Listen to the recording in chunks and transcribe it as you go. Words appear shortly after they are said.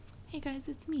Hey guys,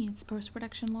 it's me. It's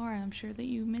post-production Laura. I'm sure that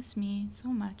you miss me so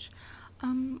much.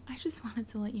 I just wanted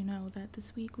to let you know that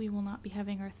this week we will not be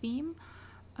having our theme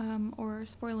or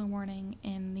spoiler warning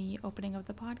in the opening of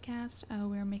the podcast.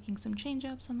 We're making some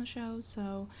change-ups on the show,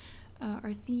 so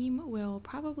our theme will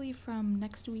probably from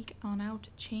next week on out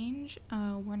change.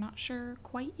 We're not sure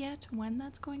quite yet when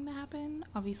that's going to happen.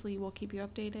 Obviously, we'll keep you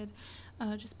updated.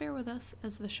 Just bear with us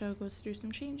as the show goes through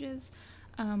some changes.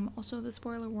 Also, the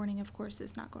spoiler warning, of course,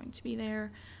 is not going to be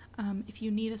there. If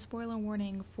you need a spoiler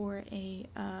warning for a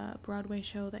Broadway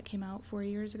show that came out 4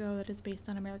 years ago that is based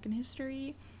on American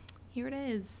history, here it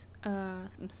is.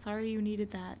 I'm sorry you needed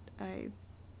that.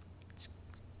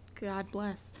 God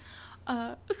bless.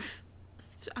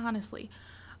 Honestly,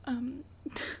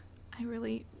 I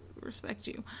really respect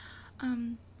you.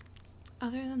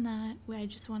 Other than that, I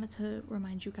just wanted to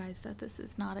remind you guys that this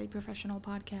is not a professional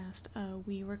podcast.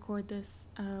 We record this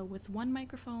with one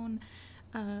microphone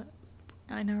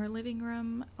in our living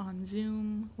room on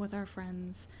Zoom with our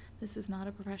friends. This is not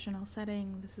a professional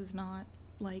setting. This is not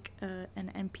like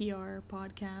an NPR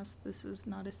podcast. This is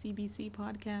not a CBC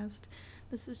podcast.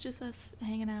 This is just us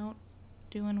hanging out,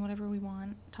 doing whatever we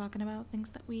want, talking about things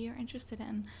that we are interested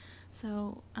in.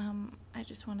 So I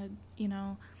just wanted,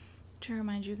 to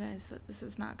remind you guys that this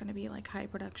is not going to be like high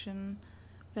production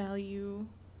value,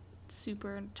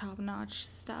 super top-notch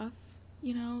stuff.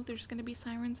 There's going to be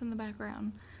sirens in the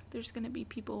background. There's going to be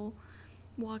people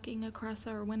walking across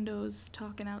our windows,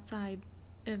 talking outside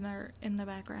in the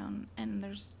background, and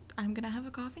I'm going to have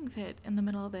a coughing fit in the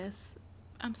middle of this.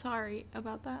 I'm sorry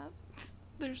about that.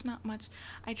 There's not much.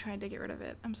 I tried to get rid of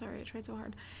it. I'm sorry, I tried so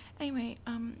hard. Anyway,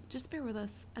 just bear with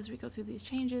us as we go through these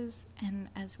changes, and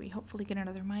as we hopefully get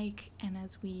another mic, and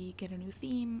as we get a new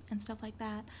theme and stuff like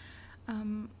that.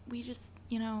 We just,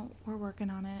 we're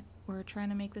working on it. We're trying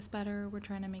to make this better. We're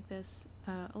trying to make this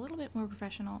a little bit more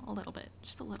professional. A little bit.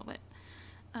 Just a little bit.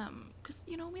 Because,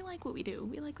 we like what we do.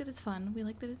 We like that it's fun. We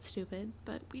like that it's stupid.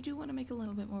 But we do want to make it a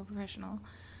little bit more professional.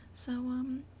 So,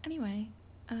 anyway...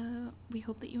 we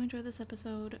hope that you enjoy this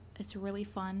episode. It's really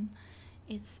fun.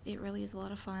 It really is a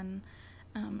lot of fun.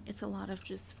 It's a lot of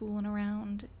just fooling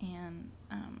around and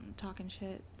talking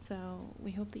shit. So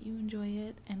we hope that you enjoy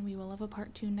it, and we will have a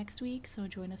part 2 next week. So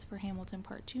join us for Hamilton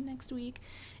part 2 next week.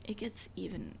 It gets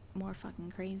even more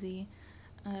fucking crazy.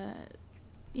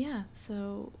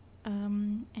 So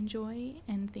enjoy,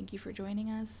 and thank you for joining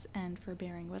us and for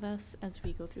bearing with us as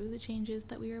we go through the changes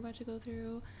that we are about to go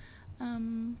through.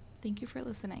 Thank you for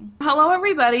listening. Hello,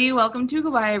 everybody. Welcome to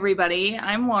Goodbye, Everybody.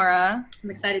 I'm Laura. I'm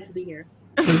excited to be here.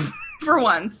 For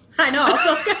once. I know. I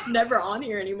feel like I'm never on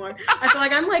here anymore. I feel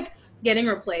like I'm, getting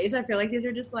replaced. I feel like these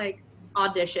are just,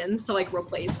 auditions to,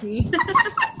 replace me.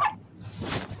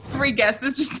 Every guest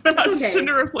is just an audition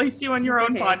to replace you on your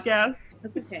own podcast.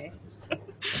 That's okay.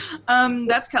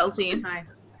 That's Kelsey. Hi.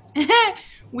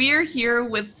 We are here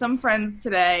with some friends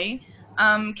today.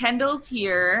 Kendall's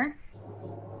here.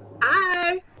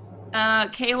 Hi.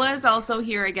 Kayla is also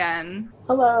here again.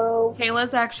 Hello.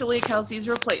 Kayla's actually Kelsey's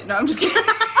replacement. No, I'm just kidding.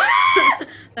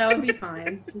 That would be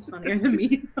fine. She's funnier than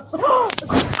me. So.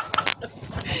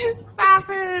 Stop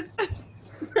it.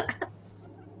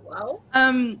 Well.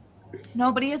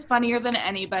 Nobody is funnier than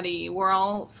anybody. We're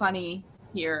all funny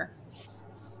here.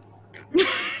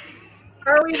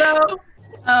 Are we though?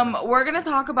 We're gonna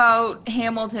talk about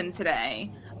Hamilton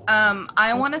today.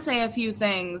 I want to say a few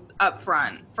things up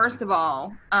front. First of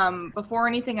all, before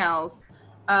anything else,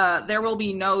 there will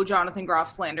be no Jonathan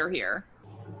Groff slander here.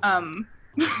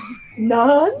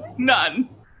 None? None.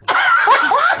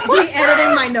 Me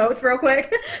editing my notes real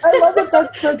quick. I love it.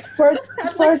 That's the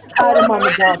first item on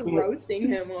the docket. Roasting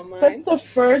him on mine. That's the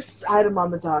first item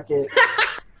on the docket.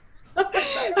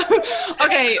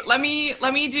 Okay, let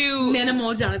me do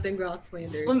minimal Jonathan Groff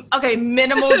slander. Okay,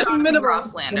 minimal Jonathan Groff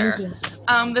slander.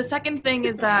 The second thing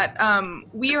is that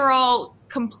we are all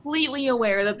completely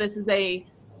aware that this is a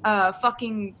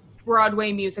fucking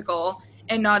Broadway musical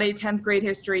and not a 10th grade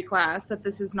history class, that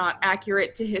this is not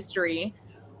accurate to history,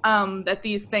 that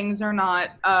these things are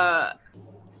not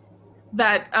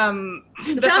that the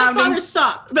founding fathers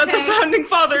sucked. That the founding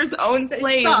fathers owned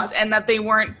slaves, and that they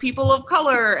weren't people of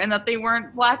color, and that they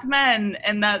weren't black men,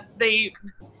 and that they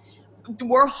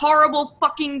were horrible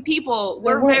fucking people.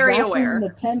 We're very aware. The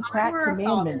 10 crack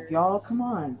commandments, y'all. Come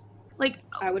on.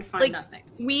 I would find nothing.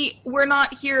 We're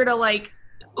not here to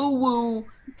ooh woo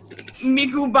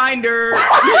Miku Binder.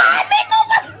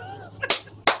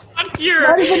 I'm here.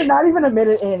 Not even a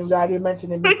minute in without you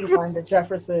mentioning Miku Binder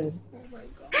Jefferson.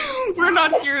 We're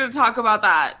not here to talk about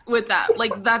that with that.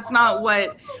 That's not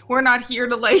what we're not here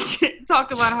to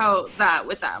talk about how that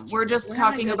with them. We're just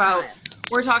talking about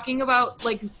We're talking about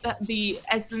like the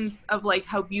essence of like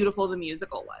how beautiful the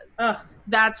musical was. Ugh.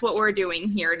 That's what we're doing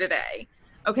here today.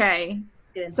 Okay.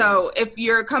 Get So if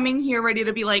you're coming here ready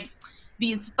to be like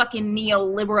these fucking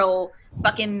neoliberal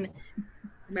fucking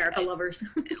America lovers.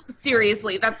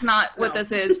 seriously, that's not what No.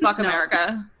 this is. Fuck No.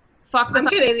 America. Fuck the I'm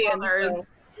Canadian.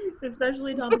 others.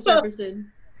 Especially Thomas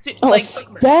Jefferson. Oh, Like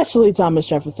especially Thomas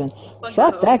Jefferson.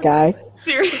 Fuck that guy.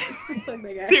 Fuck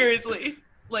that guy. seriously.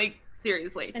 Like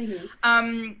seriously. Anywho's.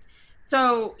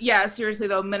 So yeah, seriously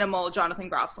though, minimal Jonathan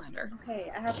Groff slander.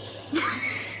 Okay, I'll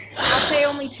say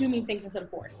only 2 mean things instead of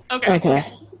 4. Okay.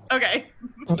 Okay. Okay.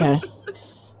 Okay.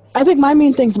 I think my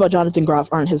mean things about Jonathan Groff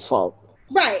aren't his fault.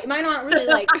 Right, mine aren't really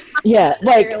like Yeah,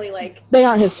 like necessarily like they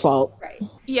aren't his fault. right.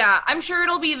 Yeah, I'm sure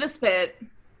it'll be the spit.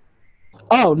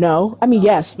 Oh no. I mean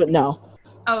yes, but no.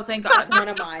 Oh, thank God. That's one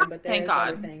of mine, but Thank there's God.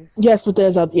 other things. Yes, but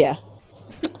there's yeah.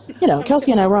 You know,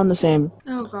 Kelsey and I were on the same.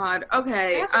 Oh God. I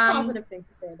Okay. have some positive things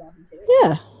to say about him too.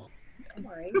 Yeah. Don't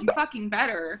worry. You fucking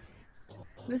better.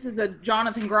 This is a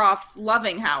Jonathan Groff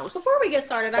loving house. Before we get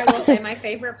started, I will say my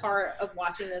favorite part of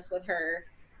watching this with her.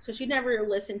 So she'd never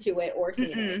listened to it or seen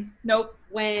it. Mm-mm. Nope.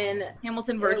 When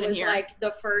Hamilton it virgin was here. like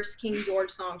the first King George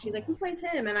song, she's like, "Who plays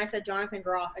him?" And I said Jonathan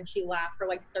Groff, and she laughed for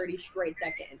like 30 straight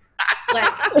seconds. Like,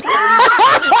 of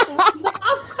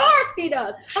course he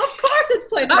does. Of course it's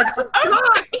played by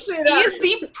Jonathan. He is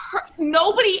the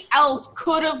nobody else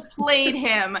could have played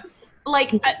him. Like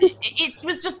it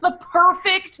was just the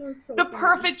perfect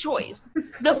choice.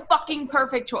 The fucking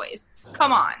perfect choice.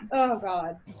 Come on. Oh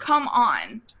God. Come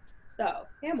on. So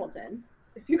Hamilton.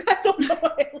 If you guys don't know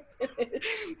what Hamilton is,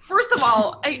 First of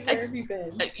all, where have you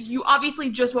been? you obviously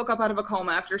just woke up out of a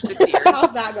coma after 6 years.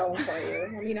 How's that going for you?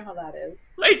 Let me know how that is.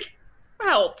 Like,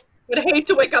 help. Would hate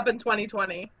to wake up in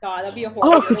 2020. God, that'd be a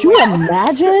horrible. Oh, could you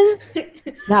imagine?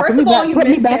 Nah, First put of all, you me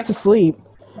missed back him. to sleep.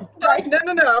 Right.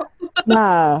 No.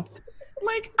 Nah.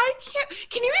 Like, I can't.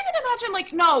 Can you even imagine?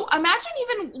 Like, no. Imagine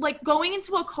even like going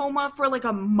into a coma for like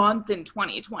a month in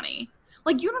 2020.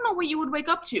 Like, you don't know what you would wake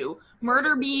up to.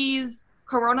 Murder bees,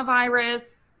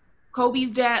 coronavirus,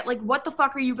 Kobe's death. Like, what the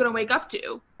fuck are you gonna wake up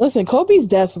to? Listen, Kobe's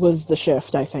death was the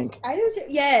shift, I think. I do too.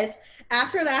 Yes.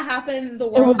 After that happened, the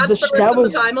It world. was That's the that rest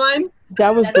was of the timeline.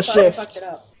 that was the That's why I fucked shift. it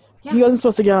up. Yeah. He wasn't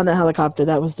supposed to get on that helicopter.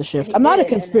 That was the shift. He I'm not a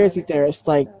did, and conspiracy then- theorist,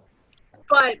 like,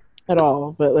 But at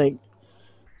all, but like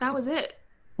That was it.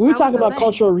 we were That was talking the about thing.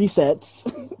 cultural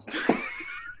resets.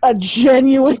 A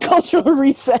genuine cultural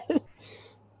reset.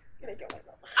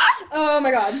 Oh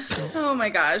my God. Oh my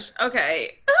gosh.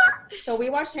 Okay. So we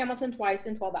watched Hamilton twice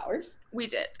in 12 hours. We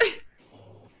did.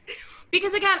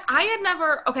 Because again, I had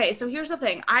never. Okay, so here's the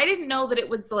thing. I didn't know that it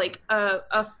was like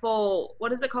a full.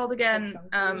 What is it called again?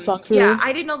 Sung through? Yeah,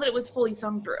 I didn't know that it was fully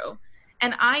sung through.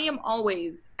 And I am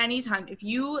always, anytime, if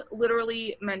you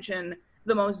literally mention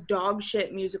the most dog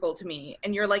shit musical to me,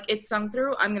 and you're like, it's sung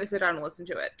through, I'm gonna sit down and listen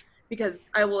to it because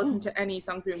I will listen to any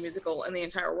sung through musical in the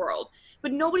entire world.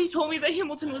 But nobody told me that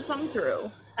Hamilton was sung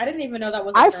through. I didn't even know that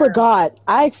was. I forgot.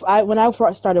 I when I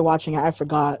first started watching it, I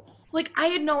forgot. Like, I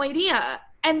had no idea.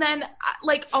 And then,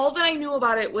 like, all that I knew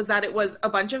about it was that it was a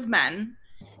bunch of men.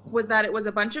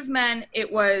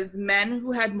 It was men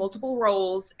who had multiple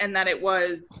roles, and that it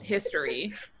was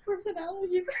history.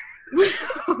 Personalities.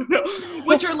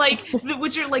 which are like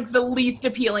the least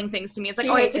appealing things to me. It's like,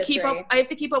 You oh, I have hate to keep history. up. I have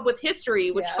to keep up with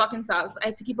history, which Yeah. fucking sucks. I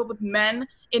have to keep up with men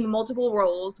in multiple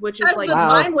roles, which is as like, the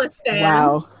Wow. timeless stand.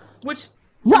 Wow. which.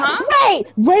 Right,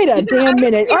 wait a damn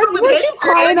minute. Even with Weren't you history,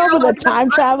 crying you're over the like, time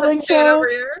the traveling timeless stand show? over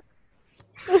here.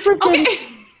 The freaking Okay.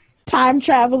 time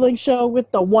traveling show with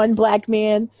the one black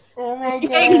man. Oh my God.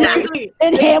 Exactly.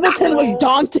 And Hamilton was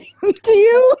daunting to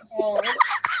you?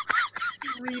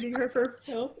 Reading her for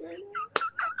filth right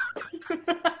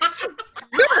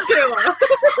Kayla. now.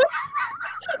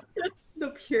 The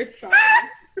pure science.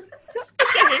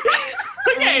 Okay.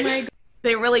 Oh my God.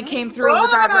 They really came through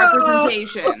with that Whoa.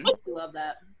 representation. Love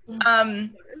that.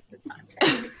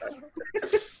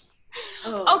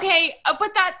 Okay,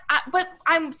 but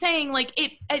I'm saying like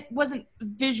it wasn't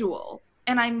visual,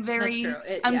 and I'm very That's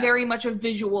true. I'm Yeah. very much a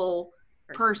visual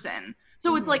person.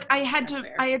 So it's like I had That's to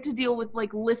fair. I had to deal with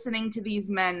like listening to these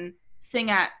men sing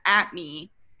at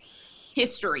me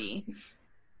history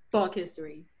Fuck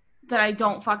history. that I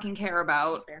don't fucking care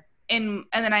about. That's fair. And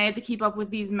then I had to keep up with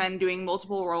these men doing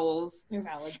multiple roles. You're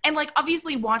valid. And like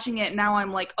obviously watching it now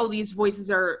I'm like, oh, these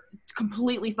voices are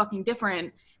completely fucking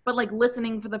different. But like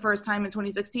listening for the first time in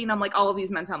 2016, I'm like, all of these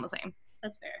men sound the same.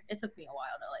 That's fair. It took me a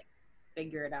while to like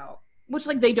figure it out. Which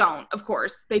like they don't, of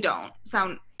course. They don't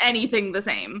sound anything the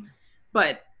same.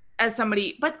 But as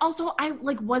somebody, but also I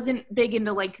like wasn't big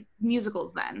into like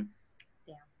musicals then.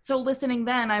 Damn. So listening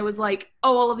then, I was like,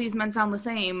 oh, all of these men sound the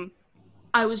same.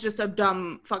 I was just a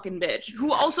dumb fucking bitch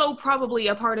who also probably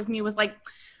a part of me was like,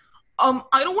 I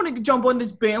don't want to jump on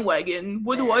this bandwagon.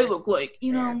 What do I look like?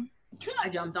 You know? I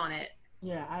jumped on it.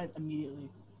 Yeah, I immediately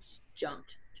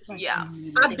Jumped. Just like, Yeah.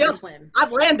 I've jumped.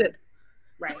 I've landed.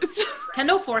 Right.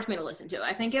 Kendall forced me to listen to it.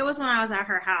 I think it was when I was at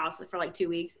her house for like 2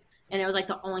 weeks, and it was like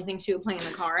the only thing she would play in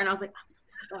the car, and I was like,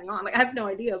 what's going on? Like, I have no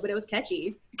idea, but it was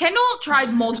catchy. Kendall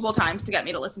tried multiple times to get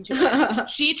me to listen to it.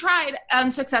 She tried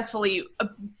unsuccessfly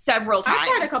several times.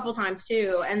 I tried a couple times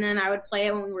too, and then I would play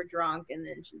it when we were drunk, and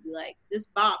then she'd be like, "This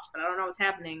bops, but I don't know what's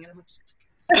happening." And I'm just,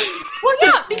 well,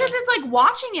 yeah, because it's like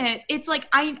watching it. It's like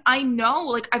I know,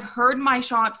 like I've heard My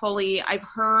Shot fully. I've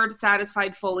heard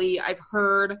Satisfied fully. I've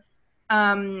heard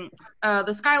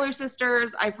the Schuyler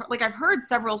Sisters. I've heard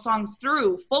several songs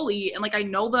through fully, and like I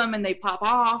know them and they pop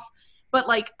off. But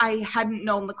like I hadn't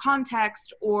known the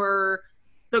context or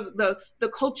the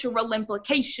cultural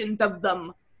implications of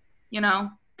them, you know.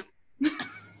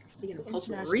 speaking of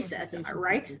cultural resets, am I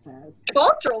right?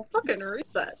 Cultural fucking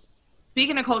reset.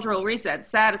 Speaking of cultural resets,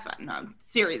 Satisfied. No,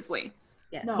 seriously.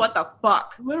 Yes. No. What the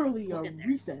fuck? literally We'll a get there.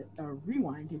 reset, a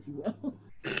rewind, if you will.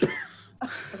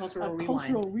 A cultural A rewind.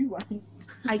 cultural rewind.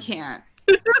 I can't.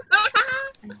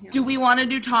 Do we want to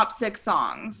do top 6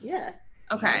 songs? Yeah.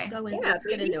 Okay. Let's go in. Yeah, Let's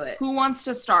get baby. into it. Who wants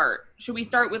to start? Should we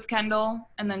start with Kendall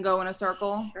and then go in a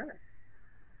circle? Sure.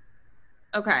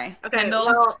 Okay. Okay, Kendall.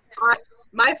 well,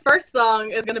 my first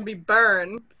song is going to be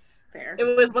Burn. Fair. It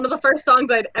was one of the first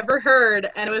songs I'd ever heard,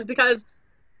 and it was because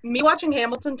me watching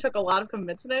Hamilton took a lot of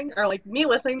convincing, or like me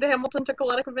listening to Hamilton took a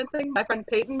lot of convincing. My friend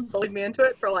Peyton bullied me into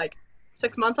it for like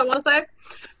 6 months, I want to say.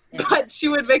 Yeah. But she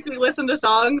would make me listen to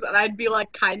songs, and I'd be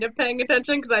like kind of paying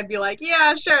attention because I'd be like,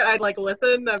 yeah, sure. I'd like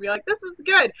listen. I'd be like, this is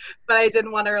good, but I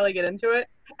didn't want to really get into it.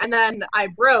 And then I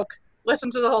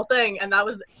listened to the whole thing, and that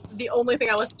was the only thing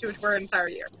I listened to for an entire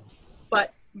year.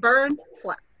 But Burn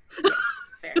slaps.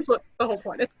 Fair. That's what the whole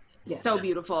point is. Yeah. So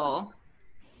beautiful.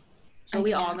 So are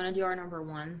we all gonna do our number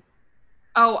one,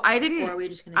 Oh, I or are didn't. we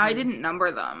just gonna? I didn't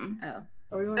number them.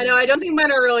 Oh, I know, I don't think mine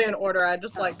are really in order. I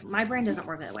just like, my brain doesn't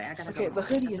work that way. I gotta Okay, go. the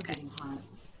hoodie is That's getting hot.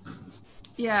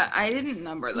 Yeah, I didn't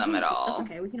number them at That's all.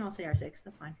 okay. We can all say our 6.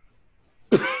 That's fine.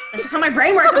 That's just how my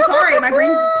brain works. I'm sorry. My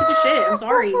brain's a piece of shit. I'm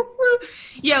sorry.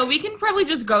 Yeah, we can probably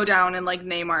just go down and like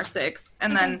name our 6,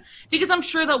 and then because I'm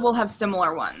sure that we'll have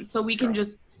similar ones, so we can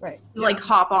just Right. like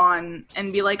hop on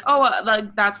and be like, oh,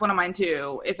 like that's one of mine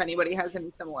too. If anybody has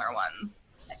any similar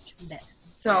ones.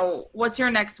 So, what's your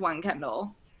next one,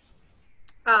 Kendall?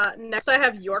 next I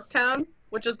have Yorktown,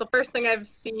 which is the first thing I've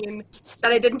seen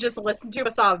that I didn't just listen to,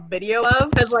 but saw a video of.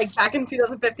 Because like back in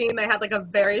 2015, they had like a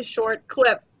very short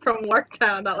clip from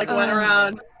Yorktown that like went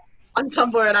around on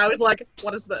Tumblr, and I was like,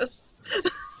 what is this?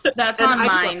 That's And on I-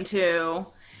 mine too.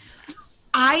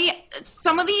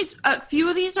 Some of these, a few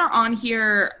of these are on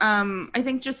here. I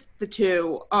think just the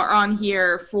 2 are on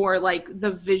here for like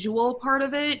the visual part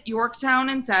of it. Yorktown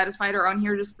and Satisfied are on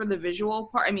here just for the visual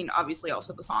part. I mean, obviously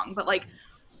also the song, but like,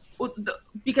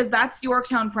 because that's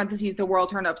Yorktown parentheses, the world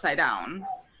turned upside down.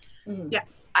 Mhm. Yeah.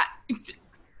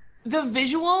 The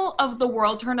visual of the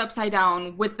world turned upside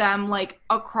down with them like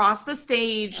across the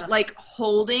stage, like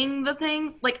holding the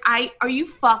things. Like, are you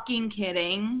fucking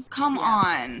kidding? Come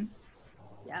on.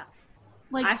 Yeah.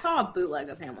 Like, I saw a bootleg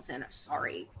of Hamilton.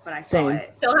 Sorry, but I saw Same. it,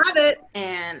 Still have it.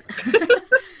 and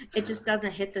it just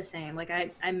doesn't hit the same. Like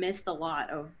I missed a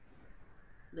lot of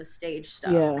the stage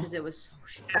stuff Yeah. because it was so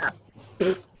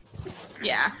shit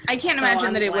yeah, I can't So imagine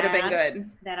I'm that it would have been glad good.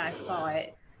 that I saw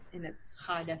it in its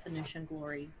high definition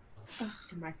glory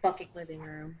in my fucking living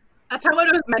room. That's how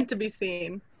it was meant to be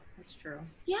seen, That's true.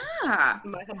 Yeah.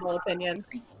 in my humble opinion.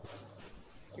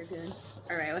 You're good.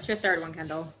 All right, what's your third one,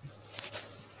 Kendall?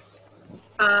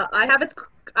 I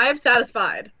have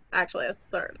Satisfied, actually, as the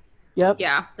third. Yep.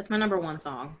 Yeah. That's my number one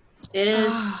song. It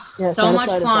is Yeah, so much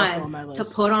Satisfied is also on fun my to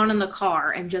list. put on in the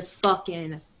car and just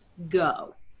fucking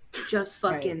go. Just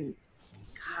fucking,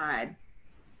 God.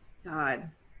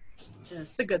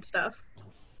 Just The good stuff.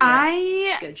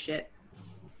 good shit.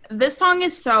 This song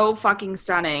is so fucking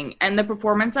stunning, and the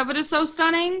performance of it is so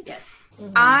stunning. Yes.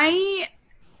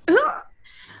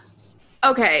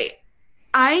 Okay.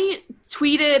 I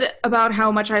tweeted about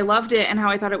how much I loved it and how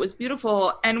I thought it was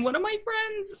beautiful, and one of my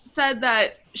friends said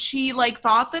that she like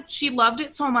thought that she loved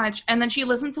it so much, and then she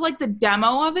listened to like the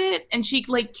demo of it, and she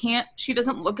like she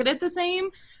doesn't look at it the same.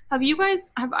 Have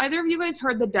either of you guys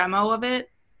heard the demo of it?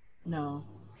 No.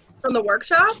 From the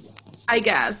workshop, I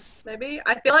guess. maybe?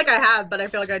 I feel like I have, but I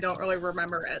feel like I don't really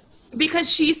remember it. Because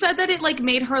she said that it like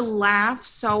made her laugh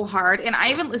so hard, and I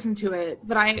haven't listened to it,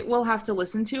 but I will have to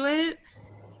listen to it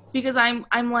because I'm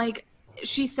like,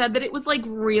 she said that it was like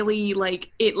really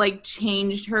like it like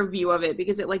changed her view of it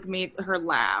because it like made her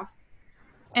laugh,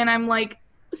 and I'm like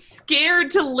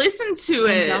scared to listen to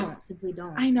it. Simply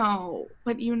don't. I know,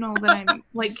 but you know that I'm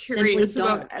like curious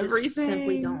about everything. Just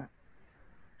simply don't.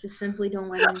 Just simply don't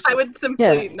let him. I would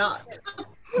simply not.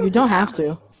 You don't have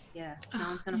to. Yeah, no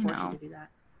one's gonna force you to do that.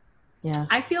 Yeah.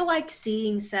 I feel like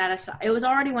seeing Sad Aside, it was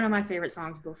already one of my favorite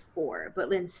songs before,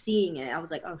 but then seeing it, I was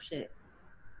like, oh shit,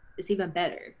 it's even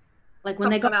better. Like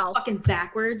when they go fucking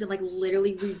backwards and like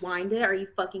literally rewind it, are you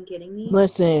fucking kidding me?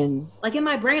 Listen. Like in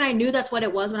my brain, I knew that's what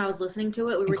it was when I was listening to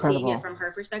it. We were Incredible. seeing it from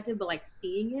her perspective, but like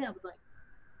seeing it, I was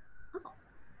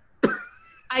like,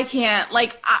 I can't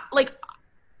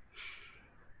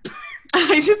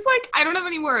I just like I don't have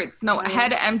any words. No,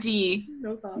 head empty.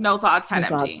 no thoughts. No thoughts. Head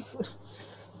empty.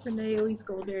 Renee Elise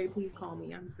Goldberry, please call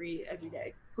me. I'm free every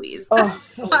day. Please. Oh.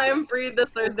 I am free this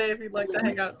Thursday if you'd like to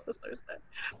hang out this Thursday.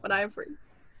 But I am free.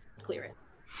 Clear it.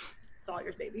 It's all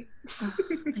yours, baby.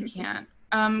 I can't.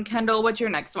 Kendall, what's your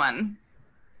next one?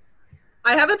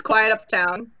 I have It's Quiet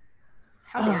Uptown.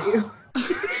 How dare you?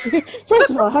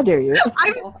 First of all, how dare you?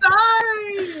 I'm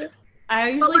sorry. I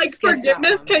usually But like skip that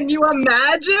forgiveness, one. can you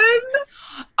imagine?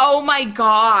 Oh my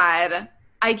god.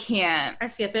 I can't. I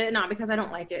skip it, not because I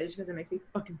don't like it, it's because it makes me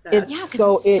fucking sad. It's Yeah, 'cause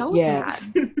so it's so yeah.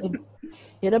 sad.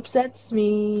 It upsets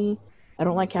me. I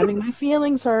don't like having my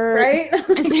feelings hurt.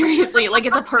 Right? Seriously, like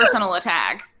it's a personal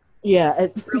attack. Yeah.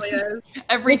 It It really is.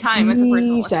 Every makes time it's a me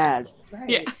personal attack. sad. Right.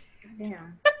 Yeah.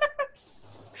 Damn.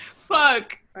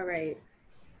 Fuck. All right.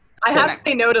 I have to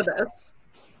say no to this.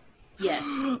 Yes.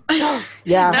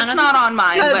 Yeah. That's not on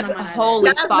mine, Jasmine, but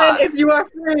holy Jasmine, fuck. if you are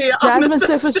free. Jasmine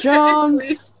Cephas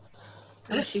Jones.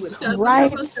 I wish she would call Jasmine me.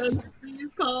 Right. Cephas Jones, please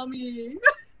call me.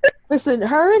 Listen,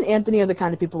 her and Anthony are the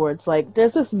kind of people where it's like,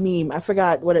 there's this meme, I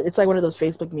forgot what it's like one of those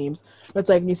Facebook memes. But it's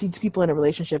like you see two people in a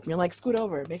relationship and you're like, scoot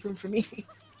over, make room for me.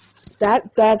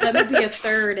 That That would be a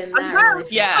third in that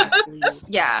relationship. Yeah. Please.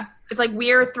 Yeah. It's like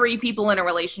we're 3 people in a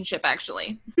relationship,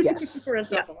 actually. yes. For a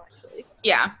couple, actually.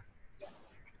 Yeah.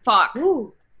 Fuck.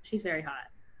 Ooh, she's very hot.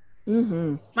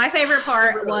 Mm-hmm. My favorite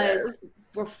part was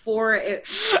before it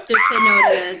to say no to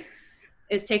this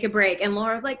is take a break. And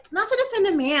Laura was like, not to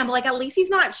defend a man, but like at least he's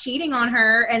not cheating on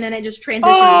her. And then it just transitioned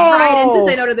right into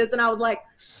say no to this. And I was like,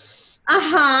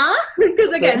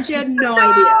 because again, she had no idea.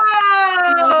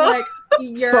 And I was like,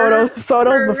 you're Photos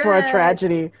before a correct.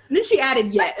 tragedy. And then she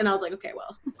added yet, and I was like, okay,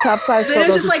 well. Top 5 Then it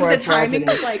photos was just like before the a timing tragedy.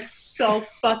 was like so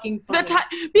fucking funny.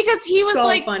 Because he was so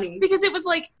like, funny. because it was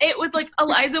like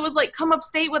Eliza was like, come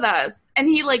upstate with us, and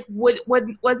he like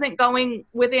wasn't going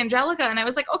with Angelica, and I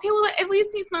was like, okay, well at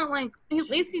least he's not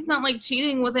like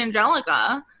cheating with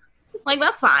Angelica, like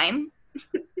that's fine,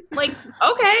 like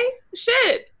okay,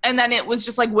 shit, and then it was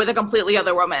just like with a completely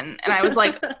other woman, and I was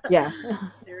like, Yeah.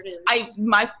 There it is.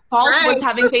 my fault Right. was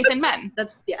having faith in men.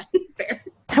 That's, yeah, fair.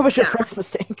 That was your Yeah. first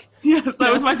mistake. Yes,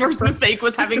 that was my first mistake,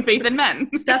 was having faith in men.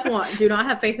 Step 1, do not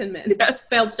have faith in men. Yes.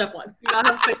 Failed step 1. Do not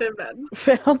have faith in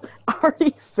men. Already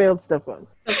failed step 1.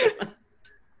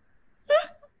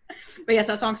 But yes,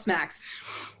 that song smacks.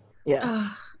 Yeah.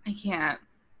 Ugh, I can't.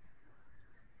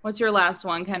 What's your last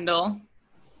one, Kendall?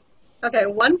 Okay,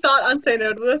 one thought on Say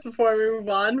No to This before we move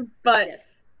on, but Yes.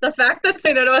 the fact that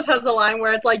Say No to Us has a line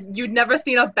where it's like, you'd never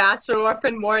seen a bastard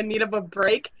orphan more in need of a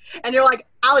break, and you're like,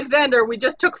 Alexander, we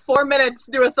just took 4 minutes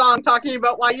to do a song talking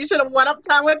about why you should have went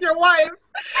uptown with your wife,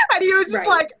 and he was just Right.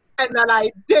 like, and then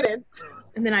I didn't.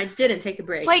 And then I didn't take a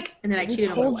break. Like, and then I We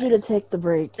cheated on my told wife. you to take the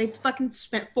break. They fucking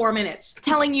spent 4 minutes.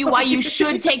 telling you why you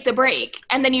should take the break,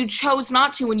 and then you chose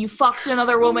not to when you fucked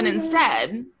another woman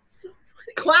instead.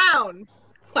 Clown.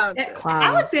 Clown. shit. Clown.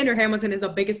 Alexander Hamilton is the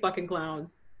biggest fucking clown.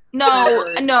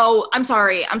 No, I'm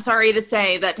sorry. I'm sorry to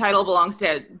say that title belongs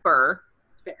to Burr.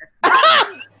 Fair.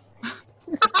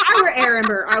 If I were Aaron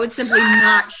Burr, I would simply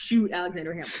not shoot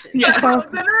Alexander Hamilton. Yes.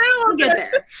 We'll get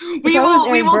there. We I was will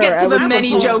Aaron get Burr, to I the would many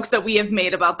support- jokes that we have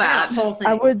made about That that. whole thing.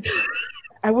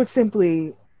 I would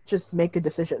simply just make a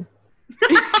decision.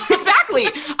 Exactly.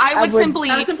 I would simply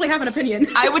I would simply have an opinion.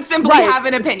 I would simply Right. have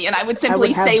an opinion. I would simply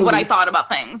would have say what I beliefs. thought about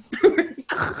things.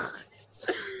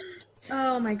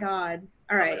 Oh my god.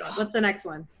 All right, what's the next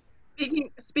one?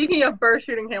 Speaking of Burr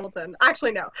shooting Hamilton,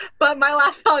 actually no. But my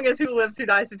last song is "Who Lives, Who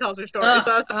Dies, Who Tells Her Story." Ugh,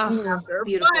 so that's ugh, after.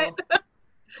 Beautiful. But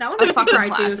That one A makes me fucking cry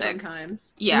too classic.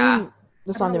 sometimes. Yeah.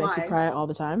 The song I that don't makes know you why. cry all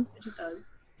the time. It just does.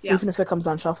 Yeah. Even if it comes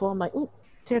on shuffle, I'm like, ooh,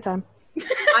 tear time.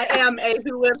 I am a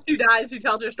 "Who Lives, Who Dies, Who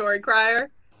Tells Her Story"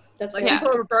 crier. That's Like fair. Yeah.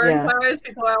 people are burn Yeah. criers,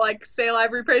 people are like "Say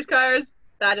Library Praise" criers.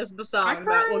 That is the song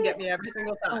that will cry get me every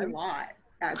single a time. lot,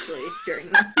 actually,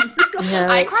 during this. Yeah.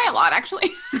 I cry a lot,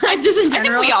 actually. Just in I think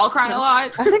general. we all cry a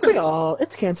lot. I think we all,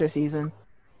 it's cancer season.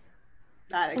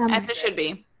 That As it should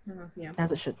be. Yeah,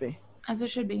 As it should be. As it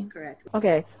should be. correct.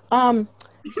 Okay.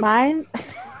 Mine.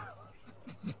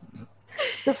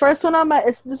 The first one on my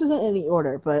this isn't in any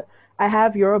order, but I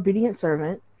have Your Obedient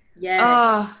Servant.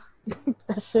 Yes.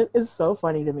 That shit is so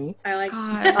funny to me. I like.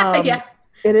 God. Yeah.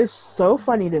 It is so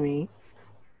funny to me.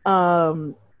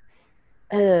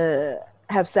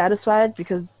 Have Satisfied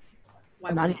because Why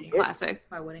I'm not- wouldn't you? Classic.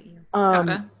 Why wouldn't you?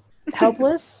 Gotta.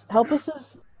 Helpless. Helpless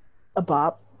is a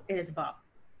bop. It is a bop.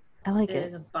 I like It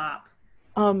is it. a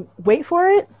bop. Wait for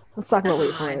it. Let's talk about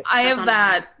Wait for It. I That's have on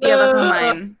that. Yeah, that's on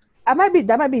mine. That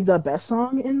might be the best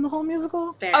song in the whole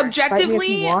musical. Fair. Fight me if you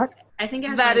Objectively, want. I think it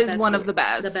has that the is best one of lyrics. the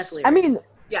best. The best lyrics. I mean,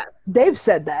 Yeah. they've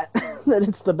said that that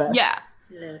it's the best. Yeah.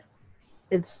 It is.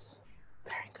 It's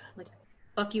very good.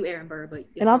 Fuck you, Aaron Burr, but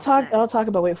And I'll talk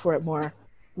about Wait for It more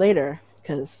later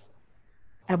because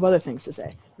I have other things to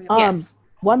say. Yes.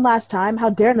 One last time, how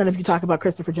dare none of you talk about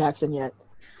Christopher Jackson yet?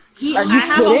 I you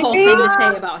have a kidding whole me? thing to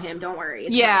say about him. Don't worry.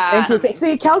 It's Yeah. fine. Thank you.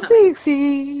 See, Kelsey,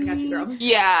 see. I got you, girl.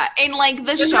 Yeah. And like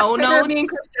the Just show consider me and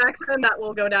notes. Chris Jackson, that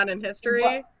will go down in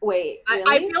history. Wait,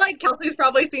 I feel like Kelsey's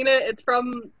probably seen it. It's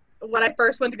from when I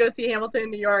first went to go see Hamilton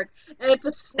in New York, and it's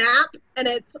a snap, and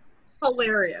it's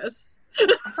hilarious.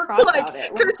 I forgot Like about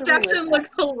it. Chris Jackson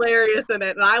looks hilarious in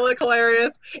it, and I look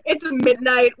hilarious. It's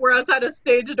midnight. We're outside a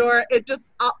stage door. It just,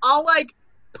 I'll like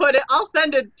put it. I'll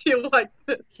send it to you like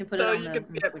this, Can put so it on you the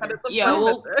can see it. But it's a Yeah, funny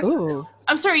well- picture. Ooh.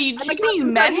 I'm sorry, you And just the say you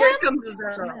caption met said, "Here him? comes the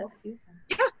girl."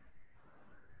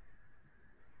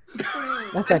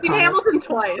 That's I've seen iconic. Hamilton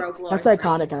twice. That's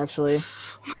iconic, actually.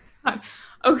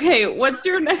 Okay, what's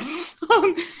your next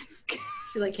song?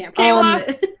 She like can't Kayla.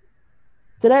 pronounce it.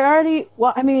 Did I already?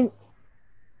 Well, I mean,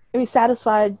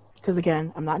 Satisfied because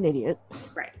again, I'm not an idiot.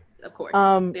 Right, of course.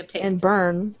 We have taste. And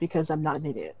Burn because I'm not an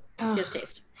idiot. Just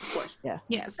taste, of course.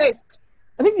 Yes. Hey,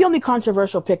 I think the only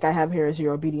controversial pick I have here is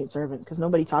Your Obedient Servant because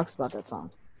nobody talks about that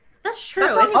song. That's true.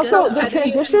 That song It's is Also, good. the Petty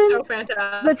and transition- so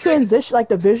fantastic. The transition, like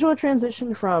the visual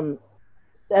transition from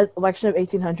the election of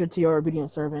 1800 to Your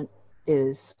Obedient Servant,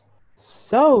 is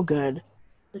so good.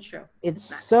 It's true. It's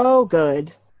Nice. so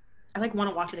good I like want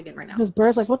to watch it again right now. because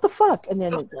Bird's like, "What the fuck?" and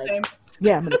then it's Same. like,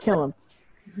 "Yeah, I'm gonna kill him."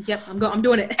 Yep, I'm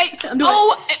doing it. Hey, I'm doing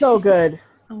oh, So good.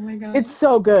 Oh my god. It's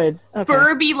so good. Okay.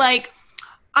 Burr be like,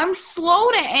 I'm slow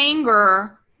to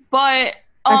anger, but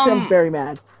Actually, I'm very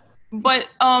mad. but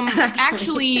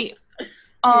actually, He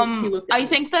looked at I me.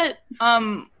 think that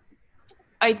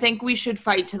I think we should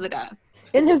fight to the death.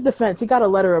 In his defense, he got a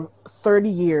letter of 30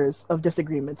 years of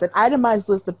disagreements, an itemized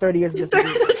list of 30 years of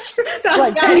disagreements. That's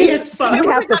Like, petty as fuck. You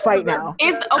have to fight now.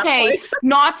 Is okay,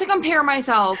 not to compare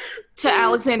myself to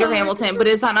Alexander Hamilton, but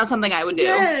is that not something I would do?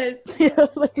 Yes.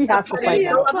 Like, we have to fight Petty,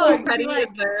 Yeah. now. level Petty Like-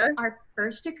 is there. Our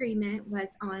first agreement was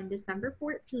on December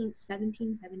 14th,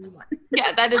 1771.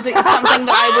 Yeah, that is something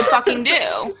that I would fucking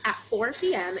do. At 4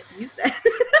 p.m., you said.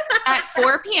 At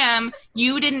 4 p.m.,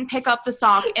 you didn't pick up the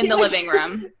sock in the living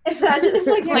room. Imagine if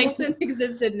like Like- Hamilton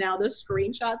existed now. The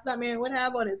screenshots that man would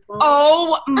have on his phone.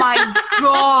 Oh my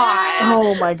god.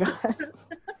 Oh my god.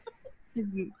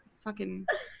 His fucking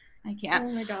I can't. Oh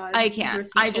my god. I can't.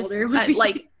 Receipt I just folder would be-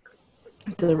 like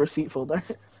The receipt folder.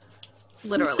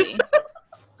 literally.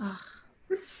 Ugh.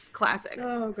 Classic.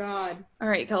 Oh god. All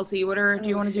right, Kelsey, do you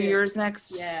Oh, want to do shit. yours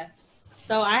next? Yeah.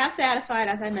 So I have Satisfied,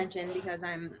 as I mentioned, because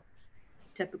I'm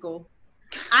typical.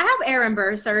 I have Aaron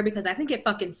Burr, sir, because I think it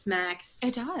fucking smacks.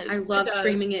 It does. I love does.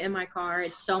 streaming it in my car.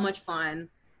 It's so much fun.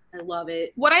 I love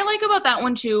it. What I like about that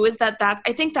one too is that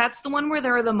I think that's the one where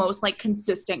there are the most like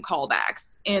consistent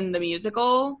callbacks in the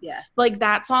musical. Yeah. Like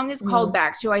that song is called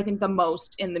back to I think the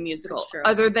most in the musical, That's true.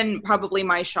 other than probably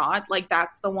My Shot. Like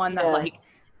that's the one that Yeah. like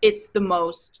it's the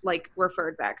most like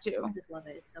referred back to. I just love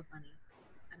it. It's so funny.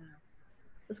 I don't know.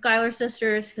 The Schuyler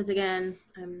Sisters, because again,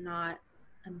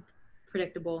 I'm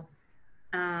predictable.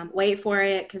 Wait for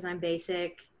it, because I'm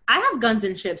basic. I have Guns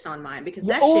and Ships on mine because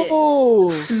that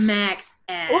Oh. shit smacks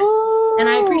ass. Oh. And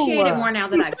I appreciate it more now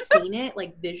that I've seen it,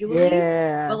 like visually.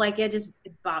 Yeah. But like it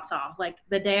bops off. Like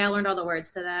the day I learned all the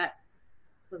words to that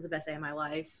was the best day of my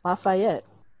life. Lafayette.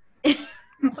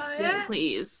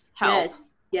 Please help.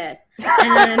 Yes.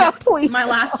 And then Please. my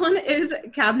last one is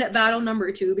Cabinet Battle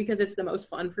 #2 because it's the most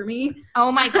fun for me. Oh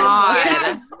my god.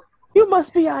 Yes. You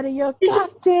must be out of your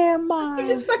just- goddamn It mind.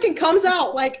 just fucking comes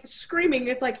out like screaming.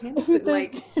 It's like Hamilton,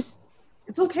 like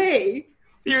it's okay.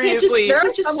 Seriously. There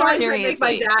are just some start lines that make my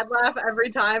seriously. dad laugh every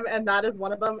time, and that is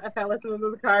one of them. If I listen to them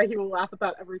in the car, he will laugh at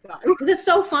that every time. Because it's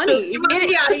so funny. It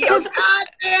is- Yeah, he goes, God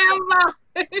damn!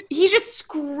 He just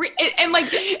and like,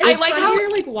 It's I like how funnier,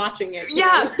 like watching it. too.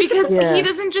 yeah, because Yeah. he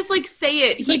doesn't just like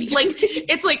say it. He like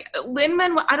it's like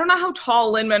Lin-Manuel. I don't know how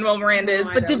tall Lin-Manuel Miranda is,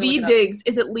 No, I but don't. Look it Daveed up. Diggs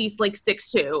is at least like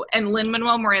 6'2", and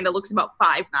Lin-Manuel Miranda looks about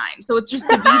 5'9". So it's just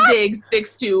Daveed Diggs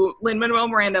 6'2", Lin-Manuel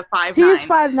Miranda 5'9". He is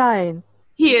 5'9",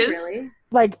 He is. Really?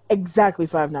 like exactly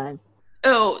 5'9".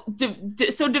 Oh,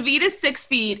 so Daveed is 6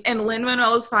 feet and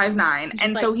Lin-Manuel is 5'9",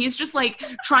 and so he's just like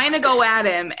trying to go at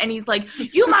him, and he's like,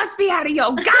 "You must be out of your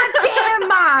goddamn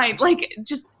mind!" Like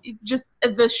just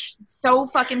so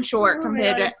fucking short Oh my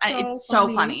compared God, to. it's It's so so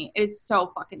funny. funny. It's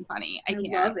so fucking funny. I I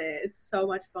can't. love it. It's so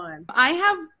much fun. I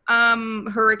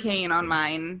have Hurricane on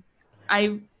mine.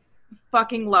 I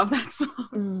fucking love that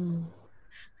song.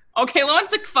 Okay, Kayla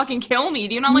wants to fucking kill me.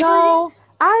 Do you not like Hurricane? No,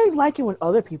 I like it when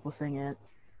other people sing it.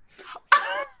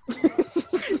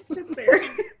 That's fair.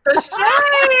 The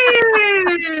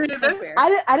shade! That's fair.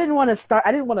 I didn't want to start.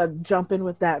 I didn't want to jump in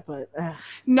with that, but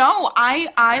No,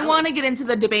 I want to get into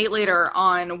the debate later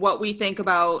on what we think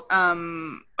about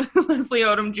Leslie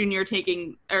Odom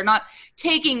Jr. not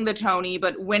taking the Tony,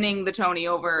 but winning the Tony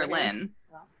over Lynn.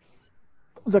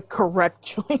 the correct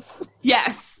choice.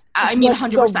 Yes, I mean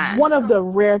Like 100%. one of the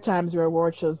rare times where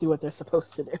award shows do what they're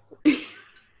supposed to do.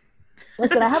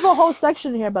 Listen, I have a whole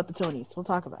section here about the Tonys. We'll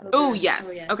talk about it. Oh yes.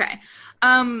 Oh, yes. Okay. So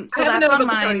I have that's a note on about the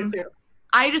mine. Tonys,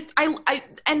 too. I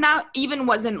and that even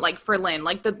wasn't like for Lynn.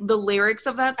 Like the lyrics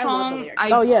of that I love the song. lyrics.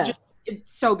 Oh, yeah.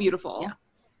 It's so beautiful.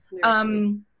 Yeah.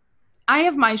 I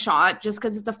have My Shot just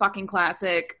because it's a fucking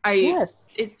classic. Yes.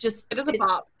 It is a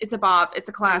bop. It's a bop. It's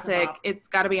a classic. bop. It's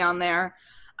got to be on there.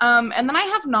 And then I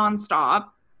have Nonstop.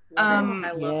 I love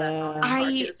that song. yeah. It's hard,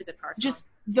 too. It's a good car song. Just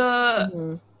the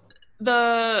Mhm.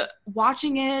 the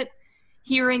watching it,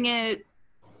 hearing it,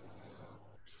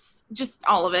 just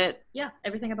all of it. yeah,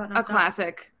 everything about A Nonstop.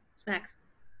 classic. Smacks.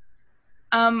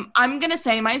 I'm gonna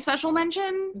say my special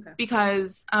mention Okay.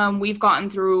 because we've gotten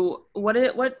through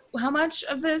how much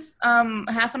of this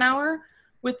half an hour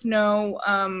with no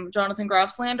Jonathan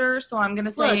Groff slander. So I'm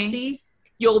gonna Look, say see?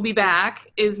 You'll Be Back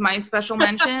is my special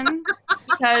mention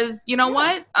because you know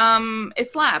what? It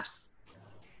slaps.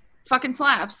 Fucking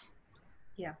slaps.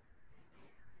 Yeah.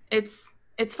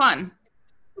 It's fun.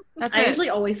 That's I it. usually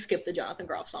always skip the Jonathan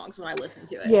Groff songs when I listen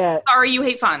to it. Yeah. Sorry, you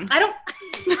hate fun. I don't.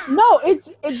 No, it's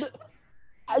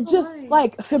just Why?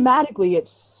 like thematically it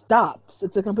stops.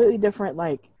 It's a completely different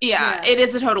like. Yeah, Yeah. it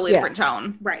is a totally Yeah. different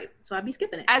tone. Right. So I'd be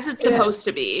skipping it. As it's Yeah. supposed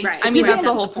to be. Right. I mean, Right, that's the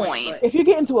that's whole the point, point. but- If you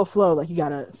get into a flow, like you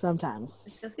gotta sometimes.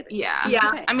 Just gotta skip it. Yeah. Yeah.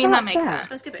 Okay. I mean, that makes Not sense.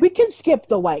 bad. Skip it. We can skip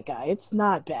the white guy. It's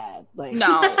not bad. Like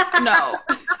No.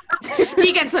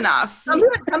 He gets enough.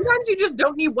 Sometimes you just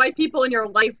don't need white people in your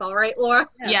life, all right, Laura?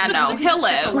 Yeah, no, sometimes you he'll just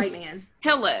skip live. the white man.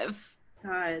 He'll live.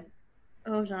 God.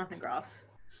 Oh, Jonathan Groff.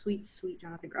 Sweet, sweet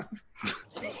Jonathan Groff.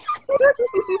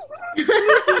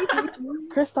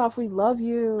 Christoph, we love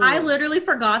you. I literally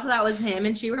forgot that was him,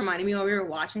 and she reminded me while we were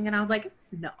watching, and I was like,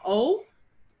 no.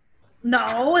 And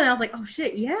I was like, oh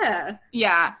shit, yeah.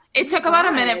 Yeah. It took about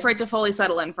a minute God. for it to fully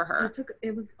settle in for her.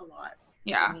 It was a lot.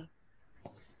 Yeah. for me.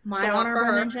 My Well, for honorable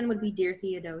her. mention would be Dear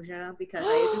Theodosia, because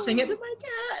I used to sing it with my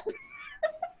cat.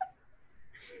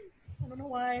 I don't know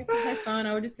why. With my son,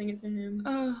 I would just sing it to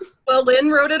him. Well, Lynn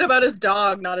wrote it about his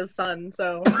dog, not his son,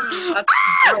 so that's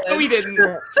valid. We didn't.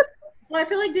 Yeah. Well, I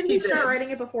feel like didn't he He start did. writing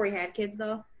it before he had kids,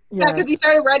 though? Yeah, because he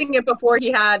started writing it before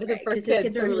he had his Right, 'cause first his kid.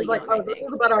 kids So are he was really like, young, I oh, this think.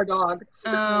 is about our dog.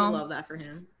 I Oh. love that for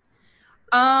him.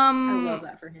 I love Um,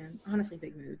 that for him. Honestly,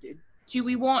 big move, dude. do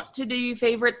we want to do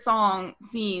favorite song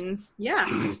scenes? Yeah.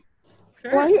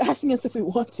 Sure. Why are you asking us if we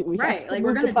want to? We Right, have to like,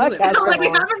 move we're the gonna do it. podcast I'm like, we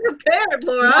along. haven't prepared, We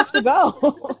Laura. have to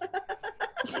go.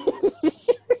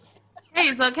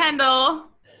 Hey, so Kendall.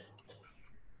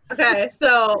 Okay,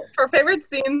 so for favorite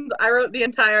scenes, I wrote the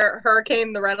entire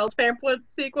Hurricane, the Reynolds pamphlet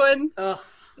sequence. Ugh.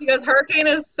 Because Hurricane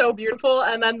is so beautiful,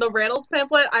 and then the Reynolds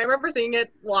pamphlet, I remember seeing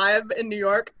it live in New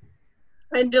York,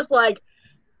 and just like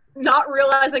not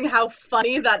realizing how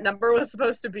funny that number was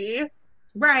supposed to be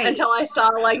Right. until I saw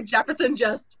like Jefferson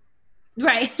just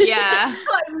Right. Yeah.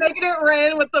 like making it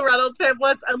rain with the Reynolds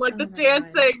pamphlets and like Oh the my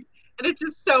dancing, and it's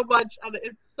just so much, and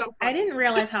it's so I funny. didn't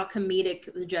realize how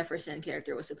comedic the Jefferson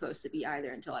character was supposed to be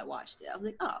either until I watched it. I was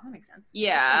like, oh, that makes sense.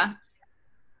 Yeah.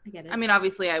 I get it. I mean,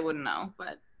 obviously, I wouldn't know,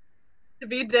 but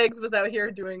Daveed Diggs was out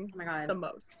here doing oh my god. the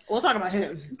most. We'll talk about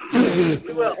him.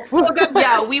 We will.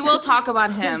 yeah, we will talk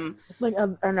about him. Like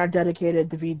in our dedicated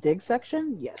Daveed Diggs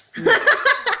section, yes.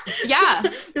 Yeah.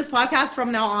 This podcast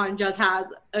from now on just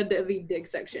has a Daveed Diggs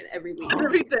section every week.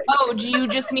 Daveed Diggs. Oh, do you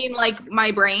just mean like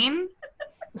my brain?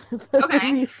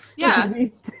 Okay. Yeah.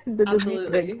 The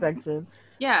Absolutely. David section.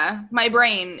 Yeah, my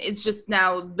brain is just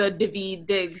now the David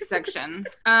Diggs section.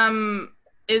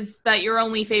 Is that your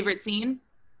only favorite scene?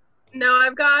 No,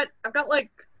 I've got like,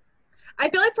 I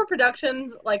feel like for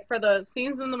productions, like for the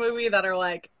scenes in the movie that are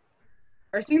like,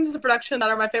 or scenes in the production that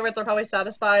are my favorites are probably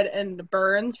Satisfied and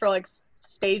Burns for like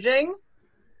staging.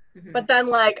 Mhm. But then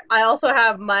like I also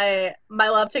have my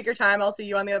love, take your time, I'll see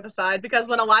you on the other side, because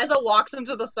when Eliza walks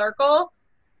into the circle,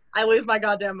 I lose my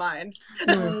goddamn mind.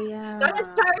 Oh yeah. That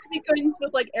entire sequence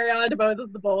with like Ariana DeBose as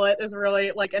the bullet is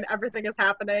really like, and everything is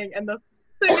happening and this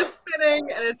thing is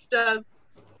spinning and it's just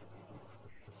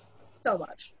so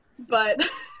much. But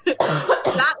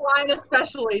that line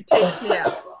especially takes me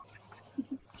out.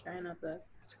 Trying not to.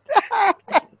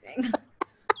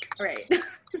 Right.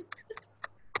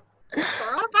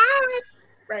 Coronavirus.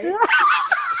 Right.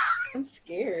 I'm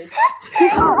scared.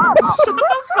 Shut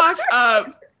the fuck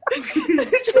up.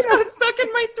 It just got stuck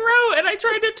in my throat and I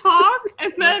tried to talk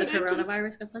and then The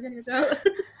coronavirus got stuck in your throat.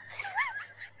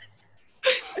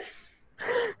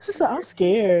 She's like, I'm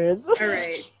scared. All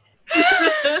right.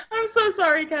 I'm so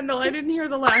sorry, Kendall. I didn't hear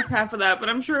the last half of that, but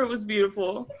I'm sure it was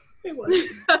beautiful. It was.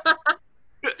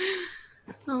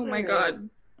 Oh my god.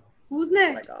 Who's Oh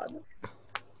my next? god.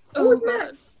 Oh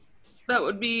god. That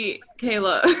would be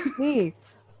Kayla. Me.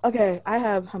 Okay, I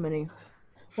have how many?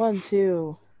 1,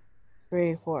 2,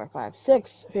 3, 4, 5,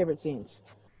 6 favorite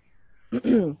scenes.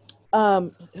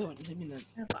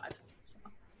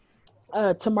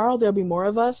 Tomorrow There'll Be More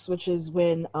of Us, which is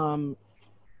when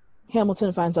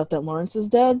Hamilton finds out that Lawrence is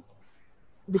dead,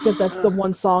 because that's the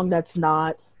one song that's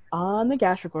not on the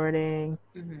Gash recording.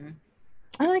 Mm-hmm.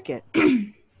 I like it.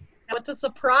 Now it's a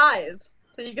surprise.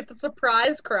 So you get the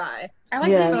surprise cry. I like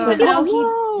Yeah, didn't it's even like, know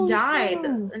oh, no, he died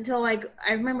no. until like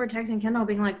I remember texting Kendall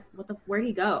being like, where'd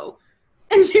he go?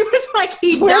 And she was like,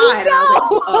 he Where'd he died. And I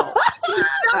was like, go?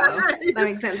 oh, that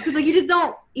makes sense. Because like you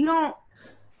don't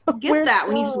get Where'd that he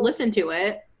when you just go? listen to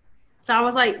it. So I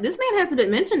was like, this man hasn't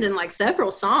been mentioned in like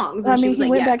several songs. And I she mean, was he like,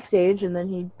 went yeah. backstage and then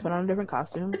he put on a different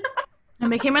costume. I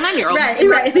became a 9-year-old. Right.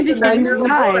 And he became a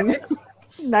 9,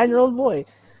 9-year-old boy.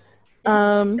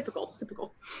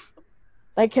 Typical.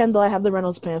 Like Kendall, I have the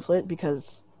Reynolds pamphlet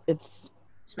because it's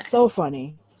Smacks. so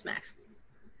funny. Smacks.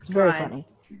 It's very God. funny.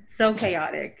 So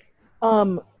chaotic.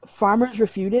 Farmers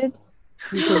Refuted.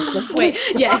 Because that's Wait,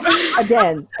 yes.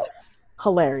 again,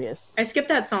 hilarious. I skipped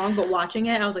that song, but watching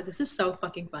it, I was like, this is so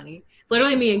fucking funny.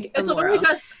 Literally me and It's Laura. only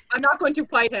because I'm not going to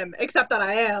fight him, except that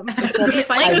I am.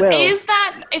 I will. Is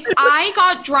that if I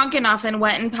got drunk enough and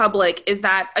went in public, is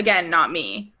that again not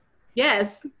me?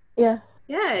 Yes. Yeah.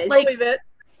 Yes. Like- Believe it.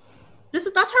 That's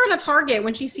her in a Target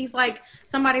when she sees like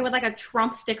somebody with like a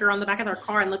Trump sticker on the back of their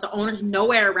car and like the owner's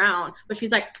nowhere around. But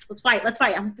she's like, let's fight.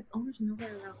 I'm like, the owner's nowhere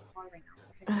around the car right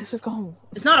now. Okay. Let's just go home.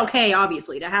 It's not okay,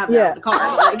 obviously, to have that Yeah. in the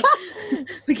car. Like,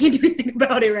 we can't do anything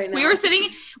about it right now. We were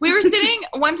sitting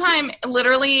one time,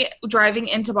 literally driving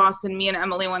into Boston, me and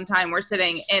Emily one time were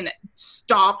sitting in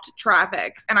stopped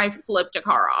traffic and I flipped a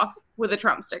car off with a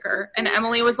Trump sticker. And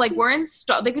Emily was like, we're in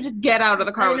stop. They could just get out of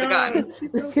the car with a gun.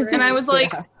 She's so great. And I was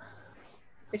like, Yeah.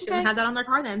 they shouldn't have that on their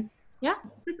car then.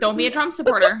 don't be a Trump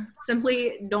supporter.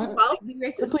 Simply don't be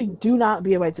racist. Simply do not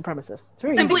be a white supremacist. It's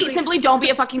very easy. Simply don't be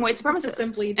a fucking white supremacist.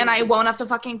 Simply And I won't have to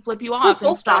fucking flip you off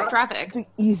and stop traffic. It's the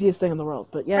easiest thing in the world,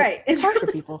 but yeah, Right. it's hard for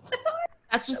people.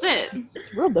 That's just it.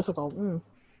 It's real difficult. You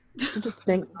just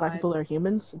think black people are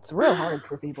humans. It's real hard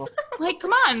for people. Like,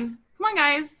 come on,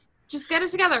 guys, just get it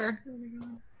together.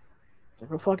 It's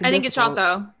real fucking I didn't get shot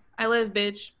difficult. though. I live,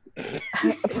 bitch.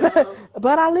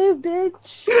 But I live,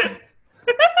 bitch.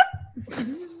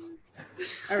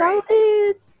 All right.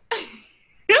 I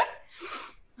live.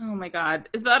 Oh my god,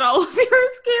 is that all of yours,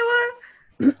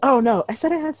 Kayla? Oh no, I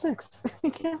said I had 6.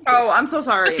 Oh, I'm so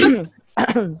sorry.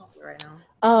 Right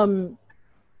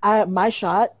now. My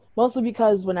shot, mostly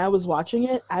because when I was watching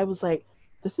it, I was like,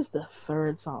 this is the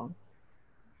third song.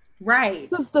 Right.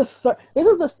 This is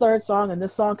the third song, and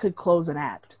this song could close an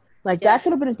act. Like, Yeah. that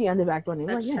could have been at the end of Act 1.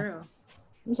 That's Like, yeah, true.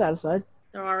 I'm satisfied.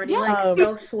 They're already Yeah. like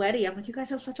so sweaty. I'm like, you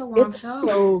guys have such a long It's show.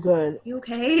 so good. You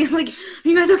okay? Like, are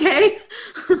you guys okay?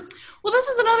 Well, this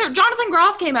is another. Jonathan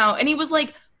Groff came out and he was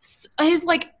like, his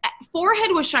like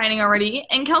forehead was shining already,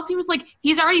 and Kelsey was like,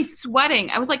 he's already sweating.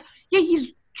 I was like, yeah,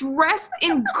 he's dressed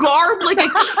in garb like a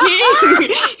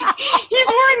king. He's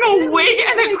wearing a wig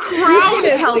and a crown,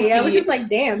 Kelsey. I was just like,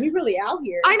 damn, he's really out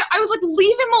here. I know, I was like,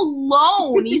 leave him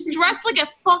alone. He's dressed like a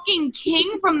fucking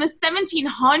king from the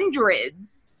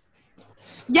 1700s.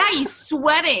 Yeah, he's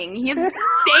sweating. He has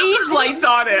stage lights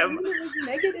on him.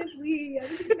 Negatively.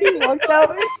 He walked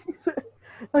out.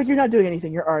 Like, you're not doing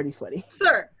anything. You're already sweaty.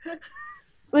 Sir.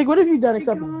 Like, what have you done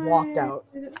except walked out?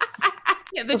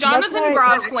 Yeah, the That's Jonathan why-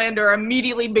 Groff slander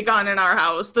immediately begun in our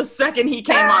house the second he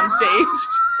came on stage.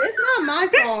 It's not my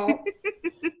fault.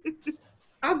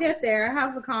 I'll get there. I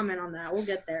have a comment on that. We'll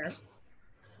get there.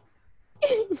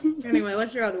 Anyway,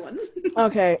 what's your other one?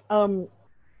 Okay,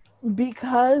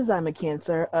 because I'm a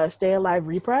Cancer, Stay Alive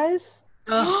reprise.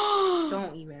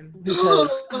 Don't even. Because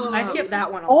I skipped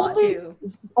that one a lot too.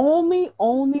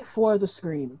 only for the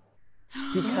scream.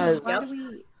 Because Why do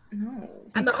we? No.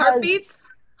 And the Because- heartbeats?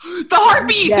 The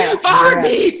heartbeat! Yeah, the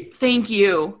heartbeat! Thank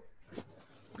you.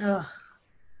 Ugh,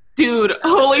 Dude,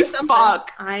 holy something.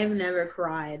 fuck. I've never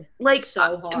cried Like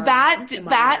so hard. that in my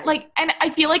life. like, and I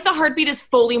feel like the heartbeat is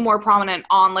fully more prominent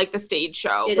on like the stage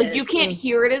show. It Like you is. can't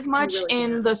hear it as much really in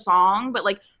can't. the song, but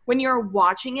like when you're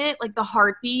watching it, like the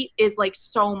heartbeat is like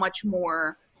so much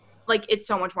more, like it's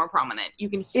so much more prominent. You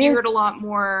can hear it a It's- lot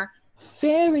more.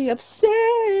 very upsetting.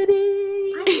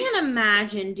 I can't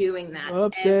imagine doing that every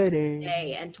Upsetting.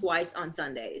 day and twice on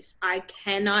Sundays. I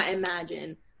cannot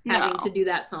imagine having No. to do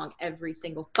that song every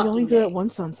single You only fucking do day. it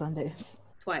once on Sundays.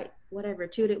 Twice, whatever.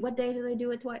 What days do they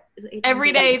do it twice? Is it 8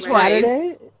 Every times a day, week, right? twice.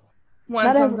 Saturday? Once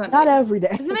Not on every, Sunday. not every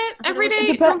day. Isn't it? I thought Every it was- day?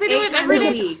 It depends- Don't they do 8 it times every a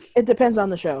day? week. It depends on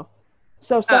the show.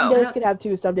 So some days Oh. can have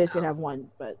two, some days can have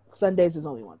one, but Sundays is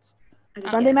only once. I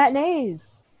just Sunday guessed.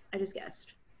 matinees. I just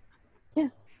guessed. Yeah.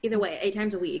 Either way, 8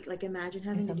 times a week. Like, imagine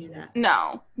having to do that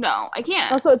No, I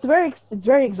can't. Also, it's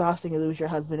very exhausting to lose your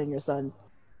husband and your son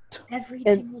every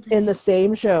single day. in the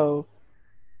same show,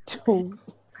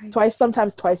 twice,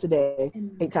 sometimes twice a day,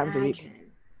 8 times a week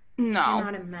Imagine. No.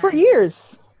 Cannot imagine. for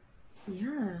years.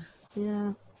 Yeah.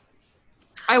 Yeah.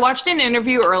 I watched an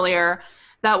interview earlier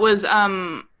that was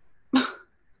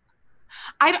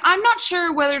I'm not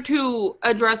sure whether to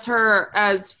address her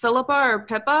as Philippa or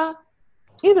Pippa.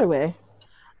 Either way,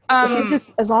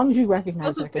 just as long as you recognize her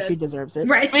This is because good. she deserves it.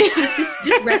 Right.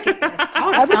 just recognize.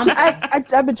 Call her I've been, something.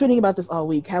 I've been tweeting about this all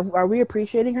week. Are we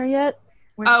appreciating her yet?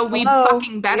 Oh, we Hello.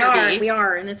 fucking better We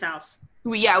are in this house. be.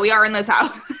 We are in this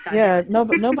house. God Yeah,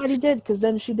 damn it. nobody did because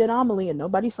then she did Amelie and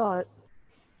nobody saw it.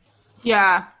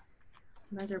 Yeah.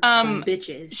 You guys are Um, some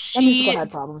bitches. That musical She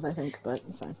had problems, I think, but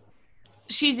it's fine.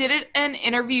 she did it an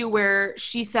interview where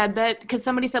she said that because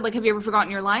somebody said like, have you ever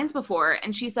forgotten your lines before?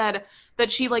 And she said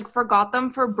that she like forgot them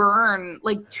for Burn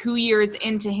like 2 years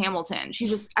into Hamilton. She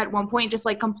just at one point just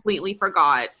like completely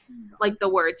forgot like the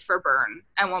words for Burn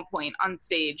at one point on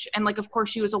stage. And like of course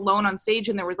she was alone on stage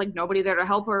and there was like nobody there to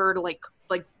help her to like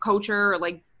coach her or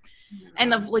like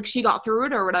and like she got through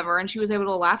it or whatever and she was able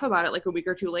to laugh about it like a week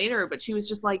or two later. But she was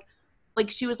just like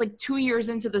she was like 2 years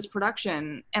into this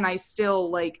production and I still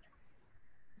like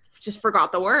just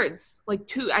forgot the words.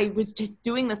 I was just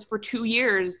doing this for 2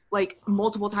 years, like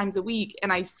multiple times a week,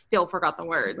 and I still forgot the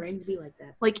words. Brains be like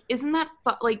that. Like, isn't that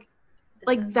like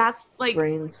that's like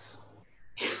Brains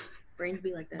Brains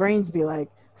be like that. brains be like,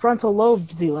 frontal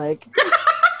lobes be like.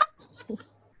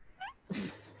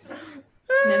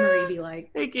 Memory be like.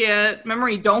 I can't.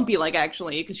 Memory don't be like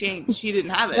actually because she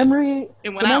didn't have it. Memory, It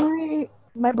went the out. memory,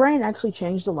 my brain actually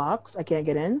changed the locks. I can't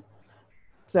get in.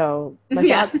 So my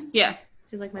Yeah, thoughts- yeah.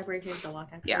 She's like, my brain changed the lock.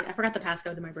 Actually. Yeah. I forgot the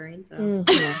passcode to my brain, so Yeah.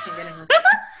 I can't get in her.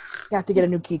 You have to get a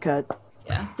new key cut.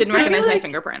 Yeah. Didn't recognize feel my like-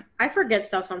 fingerprint. I forget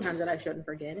stuff sometimes that I shouldn't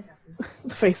forget. It happens.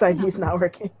 The Face ID is not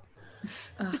working.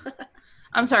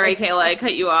 I'm sorry, Kayla, I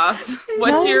cut you off.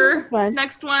 What's No, your it's fine.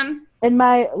 next one? And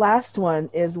my last one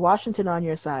is Washington on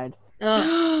Your Side.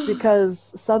 Ugh.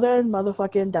 Because Southern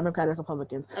motherfucking Democratic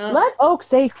Republicans. Ugh. Let Oak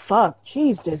say fuck.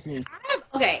 Jeez, Disney.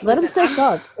 Okay, Let him listen, say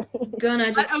fuck. I'm gonna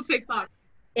Let just Oak say fuck.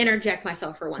 interject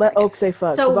myself for one Let second. Oak say fuck.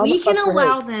 'cause So all the we can fucks were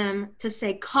allow his. them to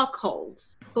say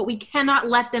cuckolds, but we cannot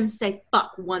let them say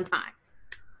fuck one time.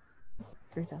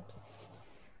 3 times.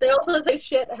 They also say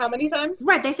shit how many times?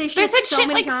 Right? They say They shit said so shit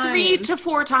many like times. 3 to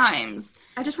 4 times.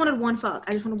 I just wanted one fuck.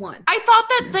 I just wanted one. I thought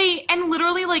that they, and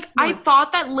literally, like, I What?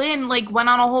 thought that Lynn, like, went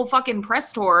on a whole fucking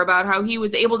press tour about how he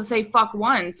was able to say fuck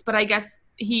once, but I guess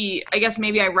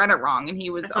maybe I read it wrong, and he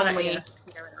was only,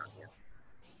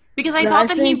 because I Yeah, thought I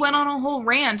that he think- went on a whole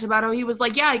rant about how he was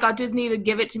like, yeah, I got Disney to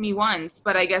give it to me once,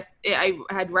 but I guess I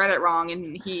had read it wrong,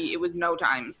 and it was no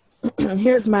times.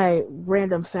 Here's my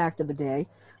random fact of the day.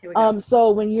 Here we go.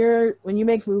 So when you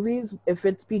make movies, if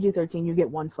it's PG-13, you get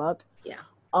one fuck. Yeah.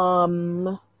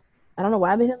 I don't know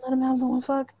why they didn't let him have the one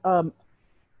fuck.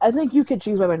 I think you could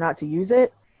choose whether or not to use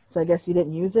it. So I guess he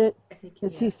didn't use it I think,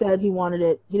 because yeah. he said he wanted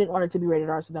it. He didn't want it to be rated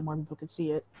R so that more people could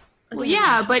see it. Well,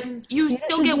 yeah, but you Yeah,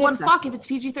 still it should get be one acceptable. fuck if it's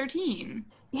PG-13.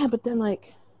 Yeah, but then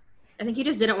like, I think he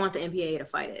just didn't want the MPAA to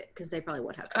fight it because they probably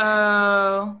would have.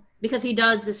 Oh. Because he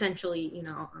does essentially,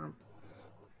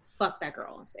 fuck that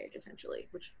girl on stage, essentially.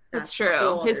 Which That's a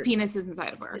whole true. His other- penis is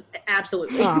inside of her.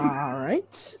 Absolutely. All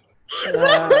right.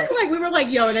 Like we were like,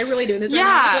 yo, are they really doing this? Yeah,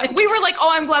 right now? Like, we were like, oh,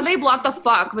 I'm glad they blocked the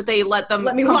fuck, but they let them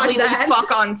Let me watch completely that.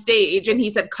 fuck on stage, and he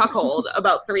said cuckold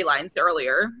about 3 lines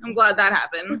earlier. I'm glad that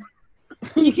happened.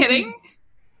 Are you kidding?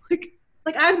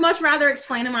 like I'd much rather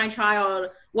explain to my child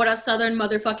what a Southern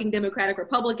motherfucking Democratic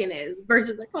Republican is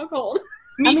versus a cuckold.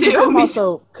 Me because too. I'm Me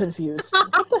also confused.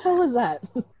 What the hell is that?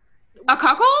 A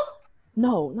cuckold?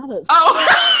 No, not a, Oh.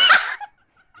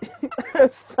 a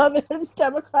Southern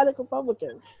Democratic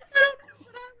Republican.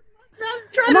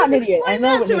 Try I'm not to an idiot. I explain know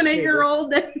that what to an history is.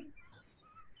 8-year-old.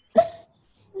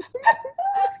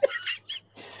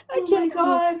 I can't.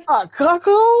 God. A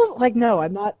cuckold? Like, no,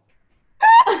 I'm not.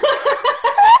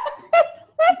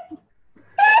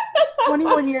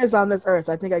 21 years on this earth.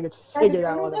 I think I could figure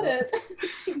out what that is.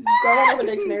 Go on the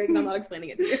dictionary because I'm not explaining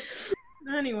it to you.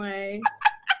 Anyway,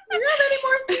 do you have any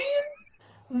more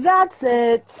scenes? That's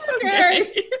it. Okay. I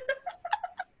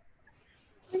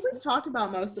think we've talked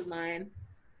about most of mine.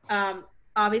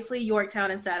 Obviously,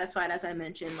 Yorktown and Satisfied, as I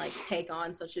mentioned, like take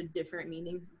on such a different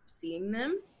meaning seeing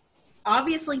them.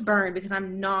 Obviously, Burn, because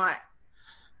I'm not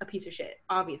a piece of shit.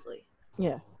 Obviously.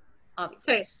 Yeah.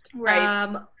 Obviously. Taste.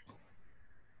 Right.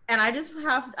 And I just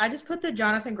put the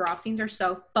Jonathan Groff scenes are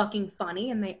so fucking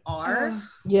funny, and they are.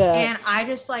 Yeah. And I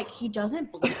just like he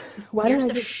doesn't blink. Why did I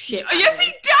the get- shit? Oh, yes,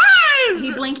 he does.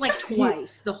 He blinked like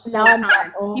twice the whole Now I'm.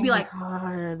 time. Oh He'd be like,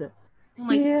 God. I'm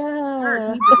like, Yeah. "Sir,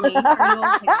 can you blink? Are you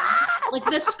okay?" Like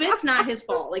the spit's not his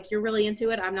fault. Like you're really into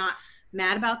it. I'm not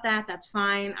mad about that. That's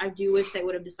fine. I do wish they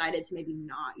would have decided to maybe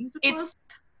not use the close.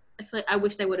 I feel like I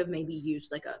wish they would have maybe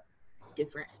used like a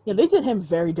different. Yeah, they did him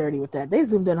very dirty with that. They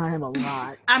zoomed in on him a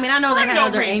lot. I mean, I know they For had no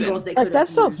other reason. angles they could Like, that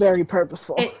have felt used. very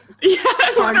purposeful. It- Yeah,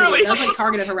 targeted. literally. That was like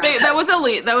targeted harassment.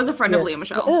 That was a friend of Yeah. Leah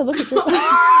Michelle. Yeah, look at you.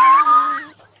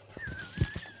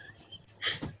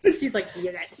 She's like,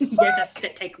 you get a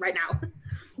spit take right now.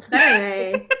 But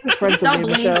anyway, Friends with don't me,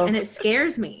 blink, Michelle. and it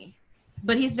scares me.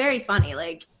 But he's very funny.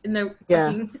 Like in the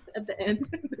fucking, at the end,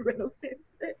 the Reynolds pants.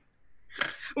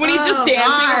 When he's just Oh, dancing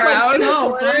God. around.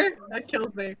 So funny. That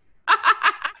kills me.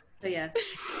 So yeah,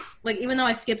 like even though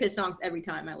I skip his songs every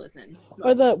time I listen.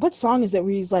 Or what song is it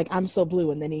where he's like, I'm so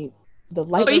blue, and then the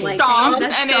light. Oh, he Like, stomps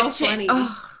that's and so it funny.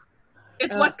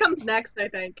 It's what comes next, I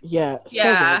think. Yeah. so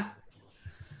Yeah. good.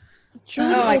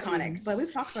 Oh, Oh, iconic. But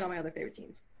we've talked about all my other favorite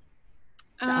scenes.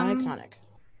 Iconic.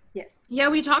 Yeah,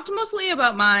 we talked mostly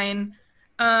about mine.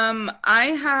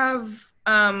 I have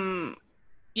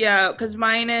because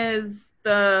mine is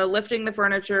the lifting the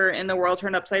furniture and the world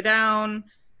turned upside down,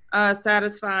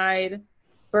 Satisfied,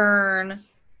 Burn.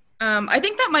 I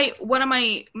think that one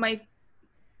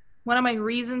of my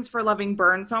reasons for loving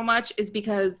Burn so much is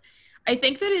because I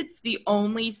think that it's the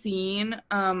only scene,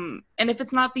 and if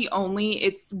it's not the only,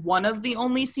 it's one of the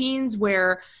only scenes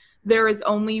where there is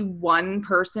only one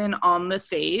person on the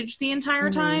stage the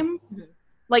entire time. Mhm.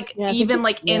 Like, Yeah, I think even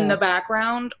like in yeah. the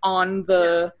background on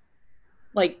the,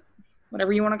 like,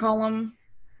 whatever you want to call them,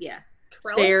 Yeah.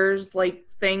 stairs, like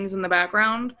things in the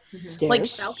background. Stairs.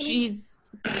 Like, Balcony? she's,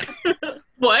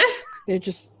 what? They're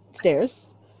just stairs.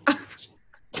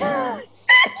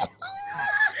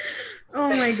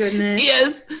 Oh my goodness.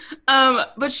 Yes.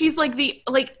 But she's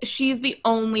she's the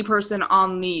only person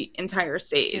on the entire I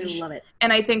stage. love it.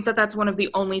 And I think that that's one of the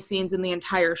only scenes in the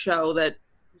entire show that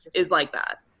is like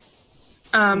that.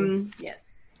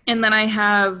 Yes. And then I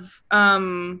have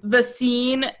the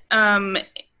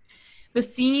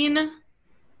scene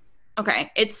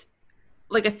okay, it's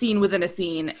like a scene within a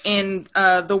scene in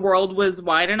The World Was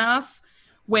Wide Enough,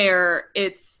 where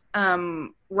it's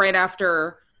right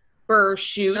after Burr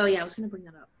shoots. Oh yeah, I was gonna bring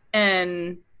that up.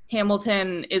 And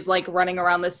Hamilton is like running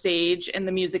around the stage and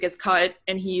the music is cut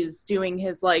and he's doing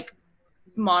his like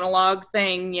monologue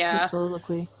thing, The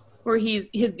soliloquy. where he's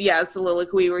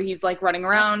soliloquy where he's like running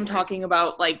around talking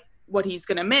about like what he's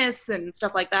gonna miss and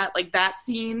stuff like that. Like that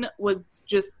scene was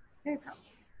just Very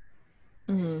powerful.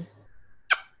 Mm-hmm.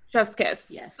 chef's kiss.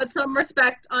 Yes. Put some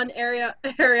respect on Ariana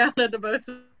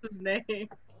DeBose's name.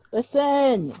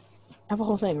 Listen. I have a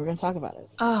whole thing. We're going to talk about it.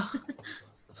 Oh,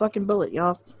 Fucking bullet,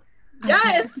 y'all.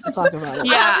 Yes. We'll talk about it.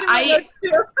 yeah, I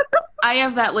I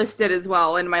have that listed as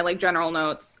well in my like general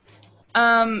notes.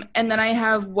 And then I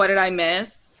have What Did I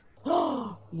Miss?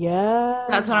 Yeah.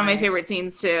 That's one of my favorite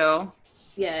scenes too.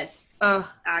 Yes. Ugh,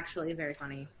 Actually, very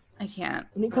funny. I can't.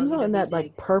 When it comes out in that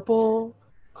like purple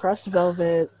crushed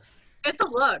velvet It's a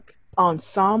look.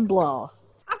 ensemble.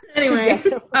 Anyway.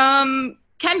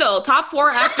 Kendall, top 4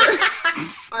 actors.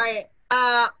 All right.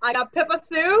 I got Pippa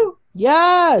Sue.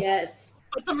 Yes. Yes.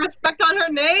 Put some respect on her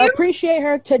name. Appreciate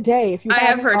her today if you I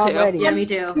have haven't her too. already. Yeah, me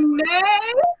too.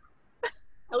 Name.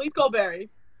 Elise Goldberry.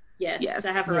 Yes,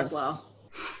 I have her as Yes. well.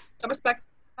 Some respect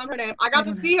on her name. I got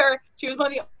to see her. She was one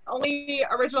of the only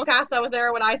original cast that was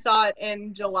there when I saw it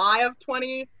in July of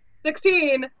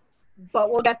 2016. But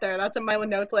we'll get there. That's in my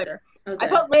notes later. Okay. I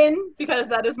put Lynn because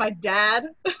that is my dad.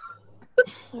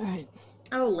 All right.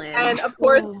 Oh, Lynn. And of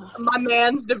course, Oh. my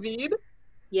man's David.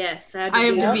 Yes, I have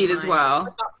David as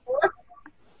well.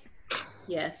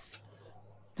 Yes.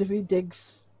 David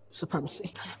Diggs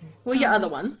supremacy. Well, your other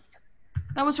ones.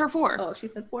 That was her 4. Oh, she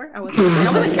said 4? I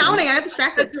wasn't counting. I got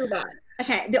distracted. Too bad.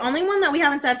 Okay, the only one that we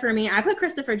haven't said for me, I put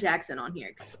Christopher Jackson on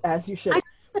here. As you should.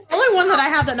 The only one that I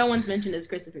have that no one's mentioned is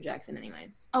Christopher Jackson,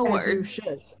 anyways. Oh, As you word.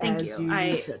 should. Thank As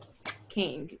you. should.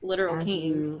 King, literal As king.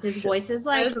 you His should. voice is That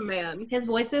like is a man. his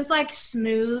voice is like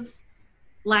smooth,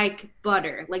 like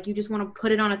butter. Like you just want to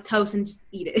put it on a toast and just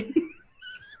eat it.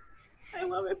 I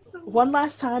love it so much. One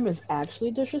last time is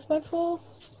actually disrespectful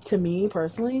to me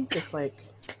personally. Just like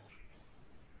it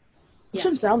Yeah.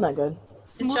 shouldn't sound that good.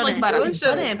 It Smooth shouldn't. like butter. It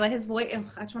shouldn't, but his voice,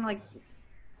 I just want to like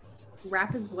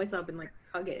wrap his voice up and like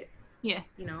hug it. Yeah.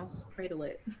 You know, cradle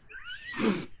it.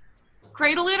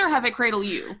 Cradle it or have it cradle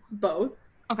you? Both.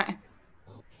 Okay.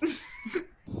 That's it.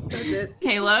 That's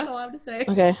Kayla. all I have to say.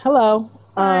 Okay. Hello.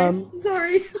 Hi.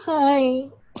 Sorry. Hi.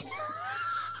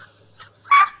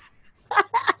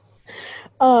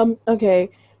 Okay.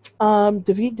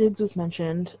 David Diggs was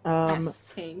mentioned.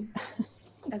 Yes, king.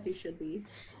 As you should be.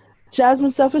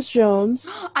 Jasmine Cephas Jones.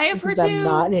 I have her Because too. I'm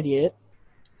not an idiot.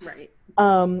 Right.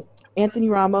 Anthony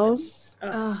Ramos.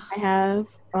 Ugh. I have.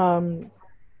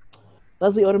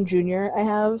 Leslie Odom Jr. I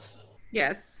have.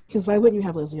 Yes. Because why wouldn't you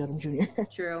have Leslie Odom Jr.?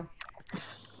 True.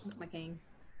 That's my king.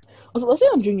 Also, Leslie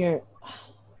Odom Jr.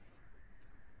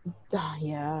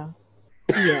 Yeah.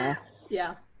 Yeah.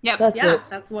 Yeah. Yep. That's Yeah. it.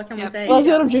 That's what can we Yep. say?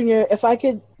 Leslie Odom Jr. If I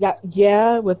could,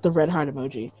 yeah, with the red heart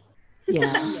emoji.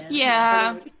 Yeah.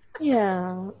 Yeah.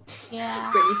 Yeah.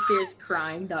 Yeah. Britney Spears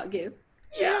crying. .gif.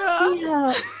 Yeah.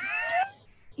 Yeah.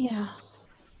 Yeah.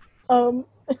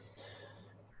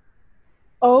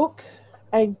 Oak.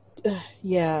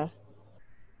 Yeah.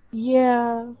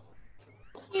 Yeah.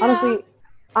 Honestly,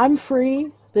 I'm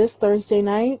free this Thursday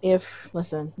night if,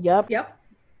 listen, yep. Yep.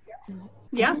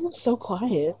 Yeah. Everyone's so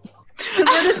quiet.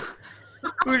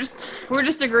 We're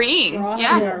just agreeing. We're all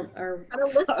Yeah. having our I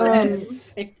don't listen.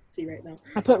 fantasy right now.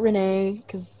 I put Renee,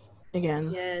 because,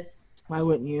 again, Yes. why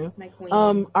wouldn't you? My queen.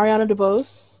 Ariana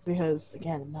DeBose, because,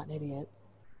 again, I'm not an idiot.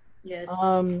 Yes.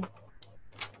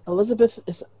 Elizabeth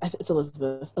is, it's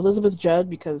Elizabeth Judd,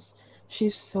 because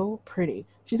she's so pretty.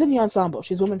 She's in the ensemble.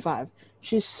 She's Woman 5.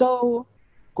 She's so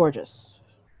gorgeous.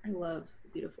 I love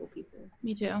beautiful people.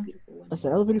 Me too. Beautiful women.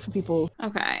 Listen, I love beautiful people.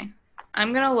 Okay.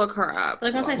 I'm gonna look her up.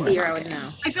 Like once I see her, I would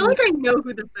know. I feel like I know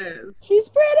who this is. She's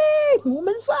pretty!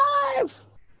 Woman 5!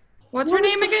 What's her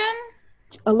name again?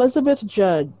 Elizabeth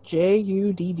Judd.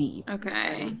 Judd.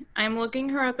 Okay. I'm looking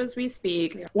her up as we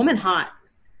speak. Woman hot.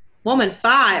 Woman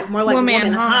 5. More like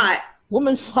woman hot.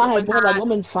 Woman 5, more like hot.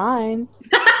 woman fine.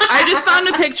 I just found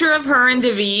a picture of her and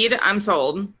David. I'm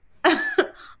sold.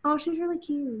 Oh, she's really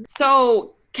cute.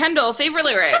 So, Kendall, favorite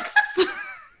lyrics.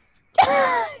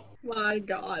 My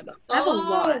God. I have a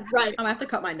lot. Right. I'm gonna have to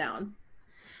cut mine down.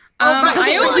 right.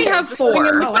 I only have Just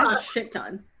 4. Oh, I have a shit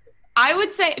ton. I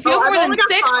would say if you have I've more than only got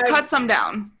 6, 5. cut some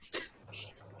down.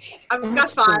 I've got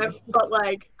That's 5, pretty. but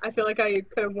like I feel like I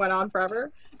could have went on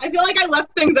forever. I feel like I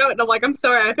left things out, and I'm like, I'm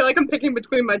sorry. I feel like I'm picking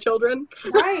between my children.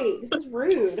 Right. This is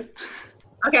rude.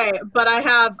 Okay, but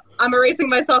I'm erasing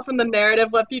myself from the narrative.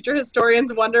 Let future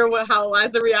historians wonder how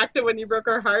Eliza reacted when you broke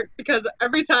her heart, because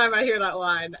every time I hear that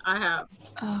line, I have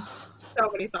so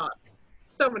many thoughts,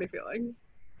 so many feelings.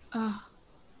 I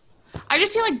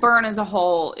just feel like Burn as a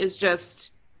whole is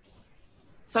just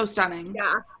so stunning.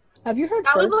 Yeah, Have you heard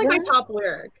that was First like my Burn? top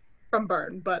lyric from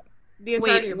Burn, but the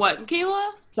entirety Wait, of what, Burn.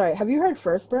 Kayla? Sorry, have you heard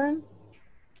First Burn?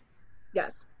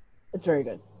 Yes. It's very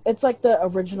good. It's like the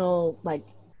original, like,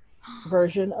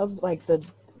 version of, like, the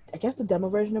demo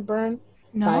version of Burn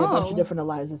by a bunch of No. different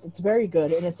Elizas. It's very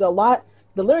good, and it's a lot,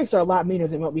 the lyrics are a lot meaner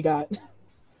than what we got.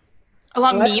 A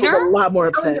lot Eliza was a meaner? lot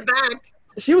more Go in upset. the back.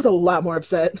 She was a lot more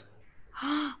upset.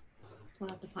 We'll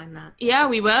have to find that. Yeah,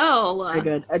 we will. Very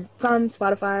good. It's on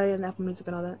Spotify and Apple Music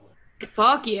and all that.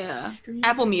 Fuck yeah.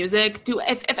 Apple Music.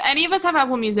 If any of us have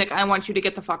Apple Music, I want you to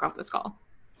get the fuck off this call.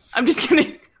 I'm just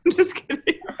kidding. I'm just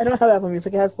kidding. I don't have Apple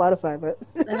Music. I have Spotify, but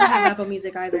I don't have Apple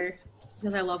Music either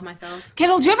because I love myself.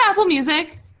 Kendall, do you have Apple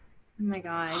Music? Oh my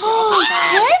god. Get off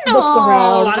my phone. Kendall! looks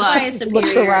around. Spotify is Looks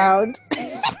superior. around.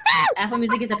 Apple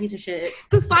Music is a piece of shit.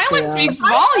 The silence Yeah. speaks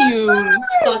volumes.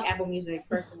 Fuck Apple Music,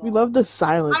 first of all. We love the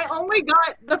silence. I only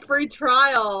got the free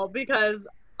trial because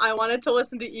I wanted to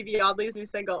listen to Evie Oddly's new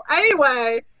single.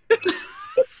 Anyway,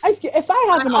 If I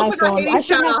have an I also got iPhone, I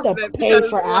shouldn't have off to of it pay because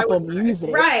for why Apple would I?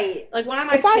 Music. Right. Like, why am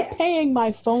I If I'm paying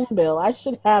my phone bill, I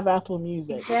should have Apple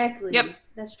Music. Exactly. Yep.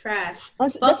 That's trash.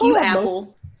 That's Fuck why you, I have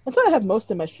Apple. That's why I have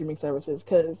most of my streaming services,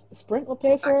 because Sprint will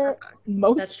pay for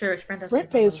most. That's true. Sprint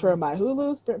pays for my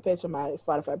Hulu. Sprint pays for my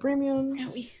Spotify Premium.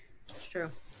 It's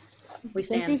true. We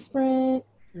Thank you, stand Sprint.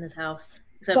 in this house.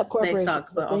 Suck Except they corporations, suck,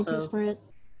 but thank you, also... Sprint.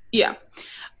 Yeah.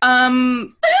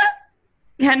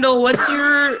 Kendall, what's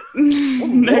your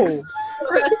next? Whoa. The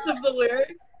rest of the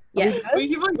lyrics. Yes. We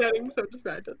keep on getting so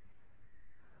distracted.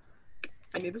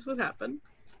 I knew this would happen.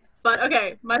 But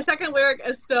okay, my second lyric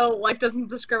is still life doesn't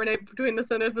discriminate between the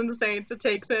sinners and the saints. It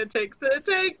takes it, it takes it, it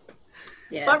takes.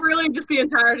 Yes. But really, just the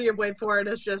entirety of Wait For It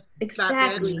is just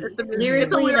Exactly. that bitch. It's a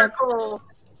Lyrically, lyrical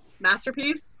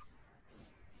masterpiece.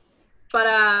 But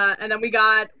and then we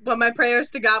got when my prayers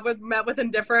to God were met with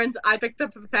indifference. I picked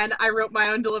up a pen. I wrote my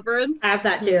own deliverance. I have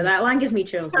that too. That line gives me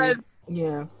chills. Because Dude.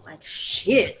 Yeah. Like,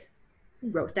 shit. Who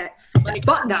wrote that? Like-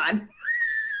 Fuck God.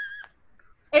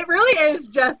 it really is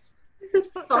just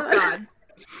fuck God.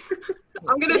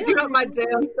 I'm gonna do it my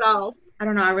damn self. I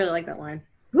don't know. I really like that line.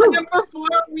 And number 4,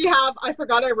 we have, I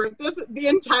forgot I wrote this, the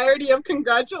entirety of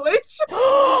Congratulations.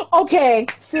 Okay,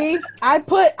 see, I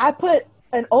put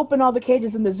an open all the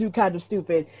cages in the zoo kind of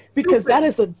stupid because that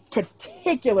is a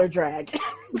particular drag.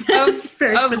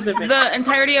 Very Of specific. the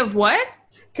entirety of what?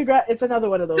 It's another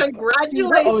one of those.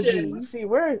 Congratulations. See,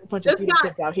 we're a bunch of This people guy-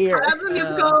 kids out here. I have the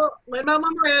musical, Lin-Manuel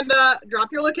Miranda, drop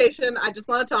your location, I just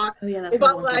want to talk. Oh, yeah, that's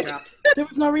But, one I like- dropped. There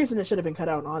was no reason it should have been cut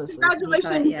out, honestly.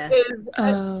 Congratulations Yeah. is,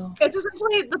 Oh. it's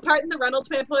essentially the part in the Reynolds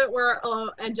pamphlet where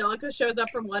Angelica shows up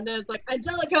from London. It's like,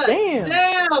 Angelica, Damn.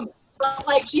 damn! But,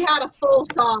 like, she had a full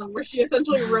song where she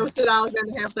essentially roasted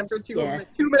Alexander Hampton for 2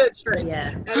 minutes straight. Yeah.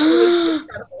 And it was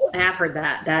incredible. I have heard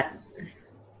that. That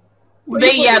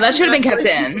should have been kept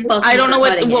in. I don't know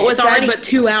what was it's already said, but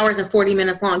 2 hours and 40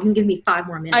 minutes long. You can give me 5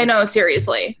 more minutes. I know,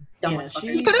 seriously. Dumb Yeah,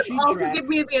 motherfucker. You could have she also dragged. given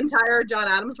me the entire John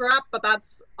Adams rap, but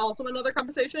that's also another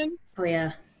conversation. Oh,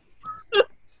 yeah.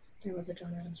 There was a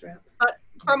John Adams rap.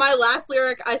 For my last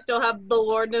lyric, I still have the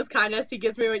Lord in His kindness. He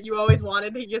gives me what you always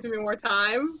wanted. He gives me more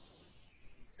time.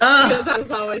 Because Oh,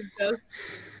 that's always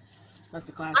just. That's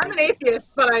a classic. I'm an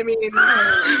atheist, but I mean, Mood.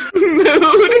 I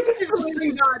believe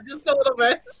in God just a little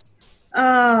bit.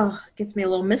 Gets me a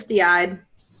little misty-eyed.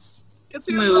 Gets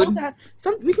me a Mood.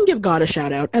 little- We can give God a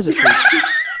shout out as a treat.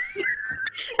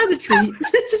 As a treat.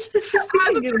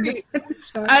 As a treat.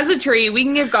 As a treat, we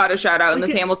can give God a shout out in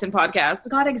this Hamilton podcast.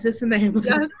 God exists in the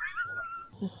Hamilton.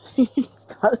 Yes.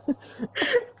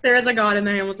 There is a God in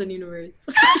the Hamilton universe.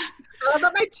 I love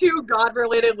that my 2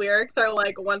 God-related lyrics are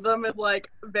like, one of them is like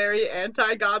very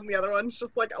anti-God, and the other one's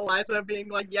just like Eliza being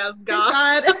like, yes,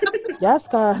 God. Yes,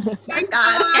 God. Yes,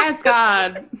 God. Yes,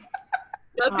 God.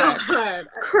 Yes, God.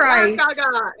 Christ. Yes,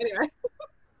 God. Anyway,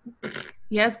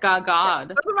 Yes, God.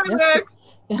 those are my Yes, lyrics.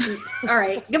 Yes. All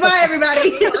right. Goodbye,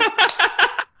 everybody.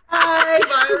 Bye.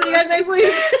 Bye. See you guys next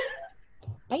week.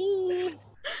 Bye.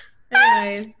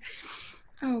 Anyways,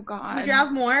 Oh, did God. you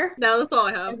have more? No, that's all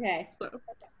I have. Okay. So.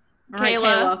 All right,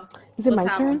 Kayla. Is it Let's my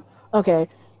have turn? one. Okay.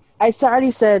 I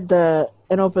already said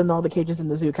and open all the cages in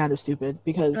the zoo kind of stupid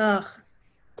because Ugh.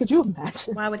 could you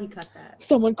imagine Why would he cut that?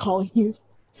 someone calling you?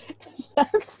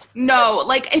 That's- No,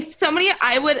 like if somebody,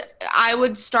 I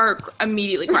would start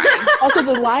immediately crying. also,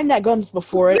 the line that comes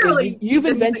before it is Really? you've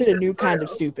invented a This new is kind true. of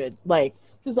stupid. Like,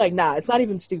 it's like, nah, it's not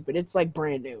even stupid. It's like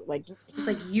brand new. Like, It's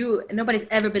like nobody's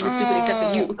ever been this stupid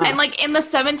except for you. And like in the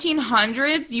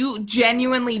 1700s, you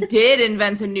genuinely did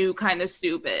invent a new kind of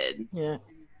stupid. yeah.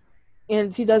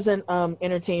 And he doesn't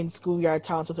entertain schoolyard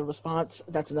talents with a response.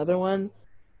 That's another one.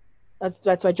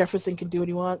 That's why Jefferson can do what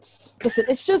he wants. Listen,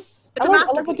 it's just It's I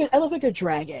a love a good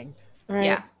dragging. All right.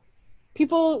 Yeah.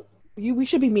 People, we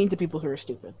should be mean to people who are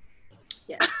stupid.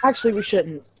 Yeah. Actually, we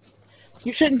shouldn't.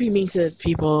 You shouldn't be mean to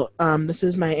people. This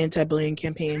is my anti-bullying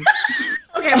campaign.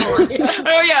 Okay, hold on.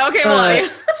 Oh yeah, okay, well,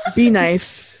 Be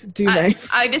nice. Do nice.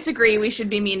 I disagree. We should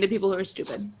be mean to people who are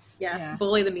stupid. Yeah, Yeah.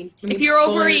 bully the mean. If you're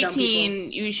over bully the dumb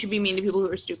 18, you should be mean to people who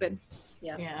are stupid. people.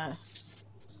 Yeah. Yeah.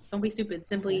 Don't be stupid.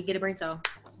 Simply get a brain cell.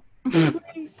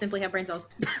 Simply have brain cells.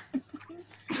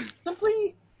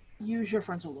 Simply use your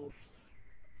frontal lobe.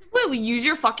 Simply use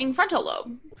your fucking frontal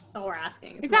lobe. That's all we're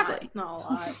asking. It's Exactly. Not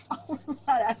a lot. We're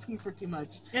not asking for too much.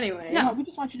 Anyway. Yeah. No, we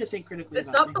just want you to think critically It's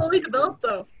about not things. fully developed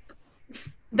though.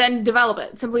 Then develop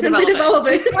it. Simply Simply develop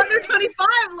it. develop it. Under 25,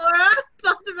 Laura. It's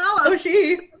not Oh, developed.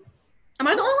 she. Am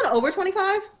I the only one over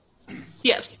 25?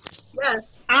 Yes.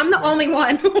 Yes. I'm the only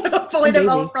one with a fully Maybe.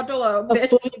 developed frontal lobe. A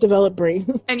fully developed brain.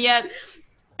 And yet,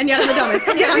 And yet I'm the dumbest.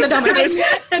 And yet I'm the dumbest.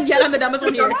 And yet I'm the dumbest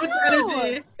one here. Darcy's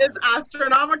energy is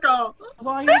astronomical.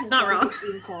 Not wrong.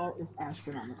 Call is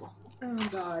astronomical. Oh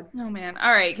God. oh man.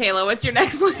 All right, Kayla, what's your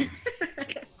next one?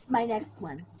 My next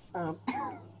one.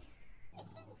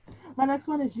 My next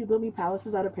one is you build me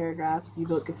palaces out of paragraphs. You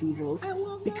build cathedrals.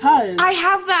 Because I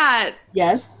have that.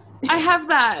 yes, I have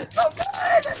that.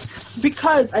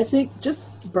 because I think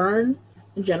just Byrne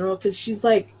in general, because she's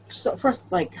like, so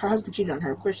first, like, her husband cheated on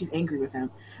her. Of course, she's angry with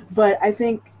him. But I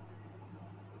think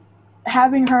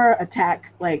having her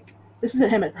attack, like, this isn't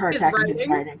her His attacking his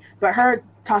writing, but her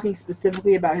talking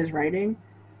specifically about his writing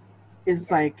is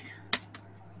like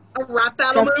A rap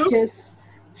battle move.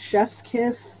 Chef's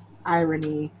kiss,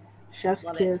 irony, chef's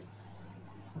Love it. kiss,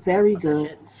 very good.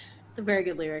 Shit. It's a very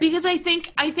good lyric. Because I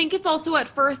think it's also at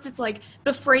first it's like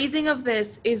the phrasing of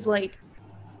this is like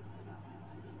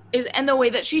and the way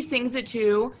that she sings it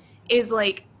too is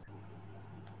like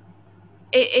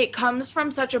it comes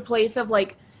from such a place of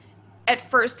like at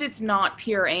first it's not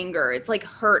pure anger, it's like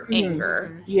hurt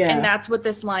anger. Yeah. And that's what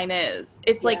this line is.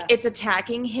 It's like Yeah. it's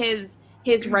attacking his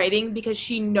writing because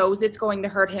she knows it's going to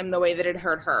hurt him the way that it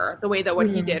hurt her, the way that what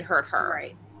he did hurt her.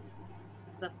 Right.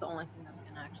 That's the only thing that's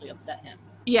gonna actually upset him.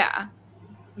 Yeah.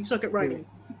 You suck at writing.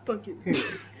 Fuck you.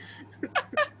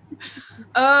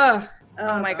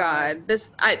 Oh my god.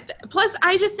 Plus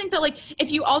I just think that like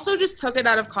if you also just took it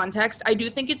out of context, I do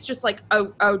think it's just like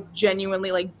a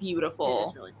genuinely like beautiful.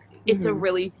 It's really pretty. It's a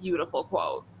really beautiful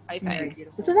quote, I Very think.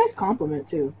 beautiful. It's a nice compliment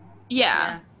too.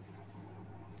 Yeah.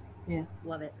 Yeah.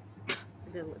 Love it. It's a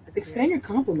good Expand your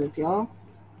compliments, y'all.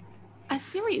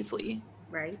 Seriously.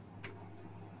 Right.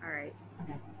 All right.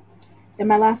 And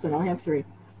my last one, I only have 3.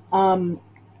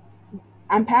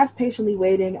 I'm past patiently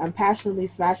waiting. I'm passionately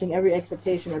smashing every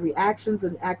expectation, every action's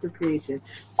an act of creation.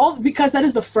 All because that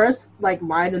is the first like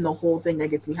line in the whole thing that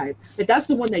gets me hyped. Like that's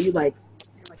the one that you like.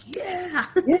 You're like,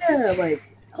 yeah, Yeah, like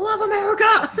I love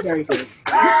America. very good.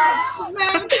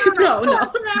 No.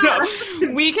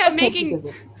 We kept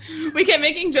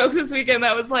making jokes this weekend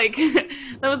that was like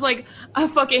I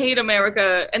fucking hate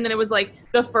America, and then it was like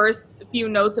the first few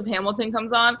notes of Hamilton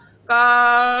comes on.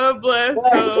 God bless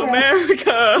Yes.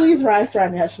 America. Please rise to our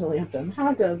national anthem.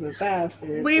 How does it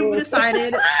bastard? We've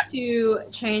decided to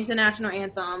change the national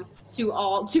anthem to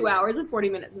all 2 hours and 40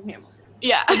 minutes of Hamilton.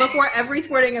 Yeah. So before every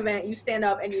sporting event, you stand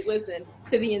up and you listen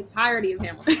to the entirety of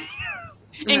Hamilton.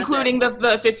 Including the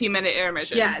 15-minute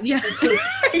intermission. Yeah. Go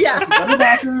to the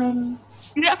bathroom.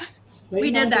 Yeah. Wait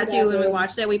We down did that to the too when we bathroom.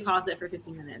 watched it. We paused it for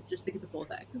 15 minutes just to get the full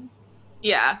effect.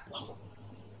 Yeah.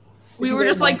 We You were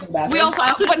guys just like, went to the bathroom? we also,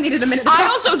 I but needed a minute. I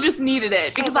also just needed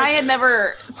it because I had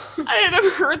never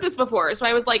heard this before. So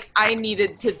I was like, I needed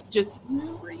to just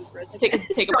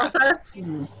take a breath.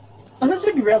 Sometimes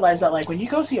when you realize that, like, when you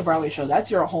go see a Broadway show, that's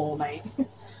your whole night.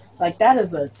 Like, that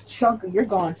is a chunk. You're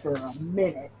gone for a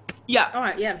minute. Yeah,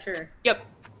 Oh, yeah, I'm sure. Yep.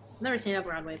 Never seen a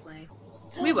Broadway play.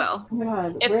 we will. Oh my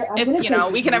god. If you know,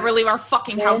 we can ever leave our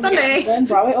fucking house Someday. again. When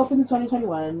Broadway opens in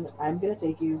 2021, I'm gonna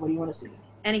take you. What do you want to see?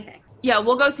 Anything. Yeah,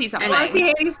 we'll go see something. I want to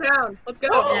see Hades Town. Let's go.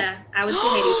 Yeah, I would see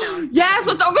Hades Town. Yes,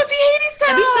 let's all go see Hades Town.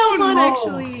 That'd be so fun, Oh.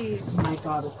 actually. Oh my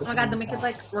god. Oh my god, then we could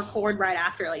like record right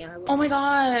after, like, you know. Oh my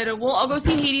god, we'll all go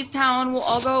see Hades Town. We'll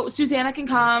all go. Susanna can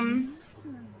come.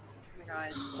 Oh my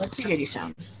god. Let's see Hades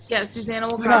Town. Yeah, Susanna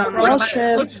will We got come. girl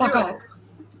trip. Let's Fuck do off. it.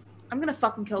 I'm gonna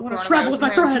fucking kill wanna coronavirus travel with my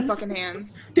with my own friends. fucking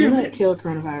hands. Do not kill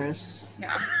coronavirus.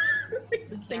 Yeah.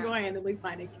 Just single-handedly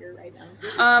find a cure right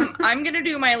now. I'm gonna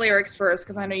do my lyrics first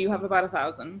because I know you have about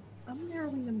 1,000. I'm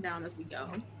narrowing them down as we go.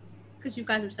 Because you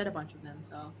guys have said a bunch of them,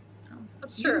 so.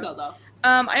 That's You can true. go, though.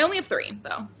 I only have 3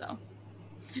 though, so.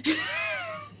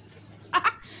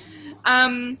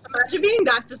 Imagine being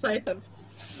that decisive.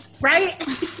 Right?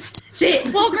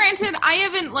 Shit. Well, granted, I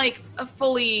haven't like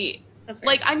fully That's fair.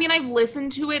 like. I mean, I've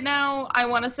listened to it now. I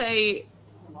want to say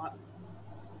a lot.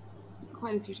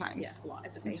 quite a few times Yeah, a lot.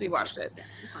 It's okay. since we watched it. Yeah,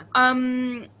 it's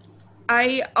fine.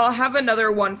 I'll have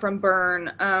another one from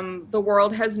Byrne. The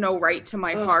world has no right to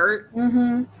my heart.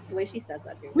 Mm-hmm. The way she says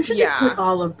that, too. We should Yeah. just put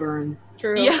all of Burn.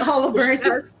 True. Yeah. All of Burn.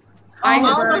 I All of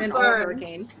just- Burn and all of Burn.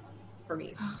 Hurricane. For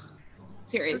me.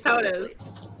 Seriously. That's how it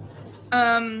is.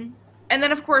 And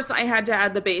then of course I had to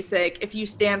add the basic, if you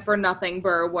stand for nothing,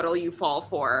 Burr, what'll you fall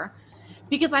for?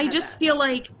 Because I Had just that. feel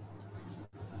like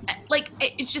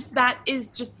it's just, that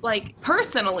is just like,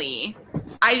 personally,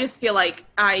 I just feel like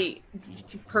I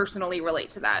personally relate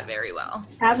to that very well.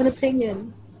 Have an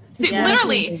opinion. See, Yeah.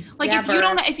 literally, like Yeah, if Burr.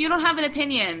 you don't have an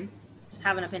opinion,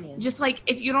 have an opinion. Just like,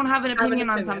 if you don't have an opinion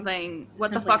on something,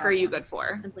 what the fuck are you good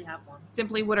for? Simply have one.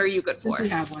 Simply, what are you good for? Simply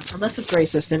have one. Unless it's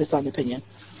racist, then it's not an opinion.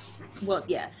 Well,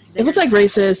 yeah. If it's like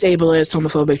racist, ableist,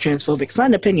 homophobic, transphobic, it's not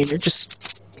an opinion. You're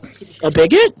just a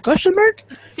bigot? Question mark?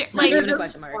 Like, even a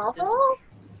question mark.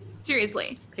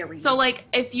 seriously. Period. So like,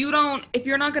 if you're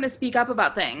not going to speak up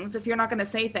about things, if you're not going to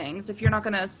say things, if you're not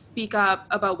going to speak up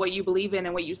about what you believe in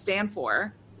and what you stand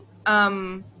for,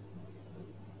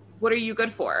 what are you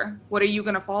good for? What are you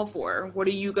going to fall for? What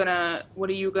are you going to,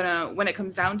 when it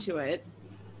comes down to it,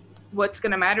 what's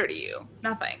going to matter to you?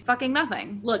 Nothing. Fucking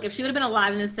nothing. Look, if she would have been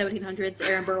alive in the 1700s,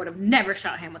 Aaron Burr would have never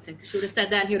shot Hamilton, because she would have said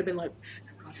that and he would have been like,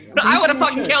 I would have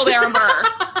fucking killed Aaron Burr.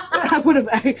 I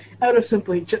would have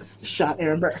simply just shot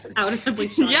Aaron Burr. I would have simply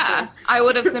shot him Yeah, first. I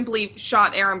would have simply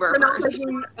shot Aaron Burr For not first.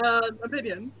 making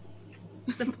opinion.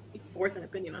 Simply force an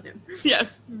opinion on him.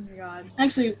 Yes. Oh my god.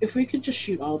 Actually, if we could just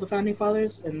shoot all the founding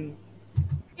fathers and,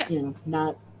 Yes.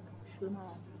 not, Shoot them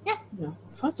all.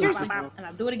 fuck those Seriously. people. And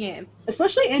I'll do it again.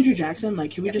 Especially Andrew Jackson.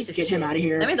 Like, can we Yeah, piece just of get him shit. out of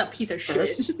here That means a piece of shit.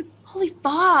 first? Holy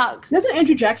fuck. There's an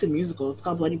Andrew Jackson musical. It's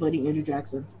called Bloody Bloody Andrew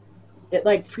Jackson. It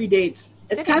like predates.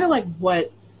 It's kind of like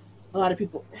what a lot of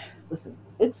people listen.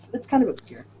 It's kind of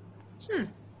obscure.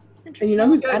 And you know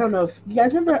who's? I don't know if you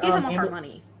guys remember. Let's give him off our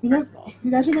money. You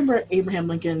guys remember Abraham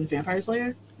Lincoln, Vampire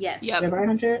Slayer, Yes. Yep. Vampire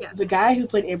Hunter? Yeah. The guy who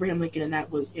played Abraham Lincoln in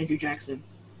that was Andrew Jackson,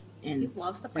 He and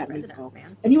loves the that presidents, musical.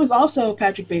 man. And he was also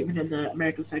Patrick Bateman in the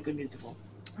American Psycho musical.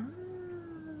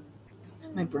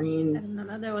 My I brain didn't know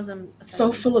that there was a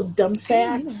so full of dumb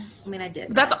facts. I mean, I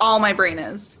did. That's all my brain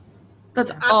is.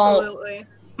 That's all Absolutely.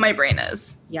 my brain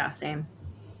is. Yeah, same.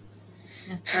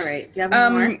 All right. Do you have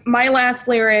any more? My last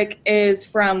lyric is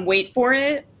from Wait For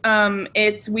It.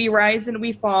 It's we rise and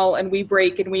we fall and we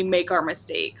break and we make our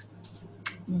mistakes.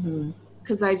 Mm-hmm.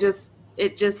 Cause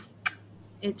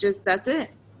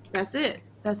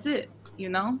that's it. You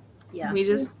know? Yeah. We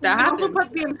just, that I also happens.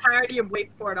 put the entirety of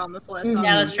Wait For It on this list. Mhm.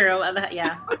 Yeah, that's true.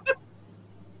 Yeah.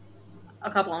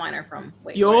 A couple of mine are from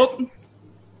Wait. Yup.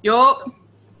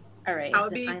 All right. That is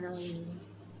would it be- finally.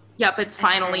 Yep, it's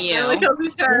finally I like you.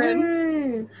 Kelsey's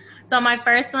turn. So my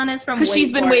first one is from. Cause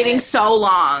she's been waiting so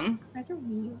long.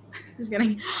 Just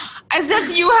kidding. As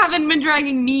if you haven't been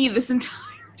dragging me this entire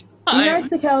You time. guys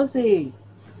to Kelsey.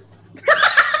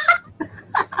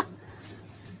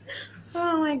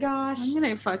 Oh my gosh. I'm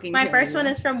gonna fucking My kill first you. one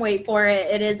is from Wait For It.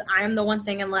 It is I am the one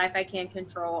thing in life I can't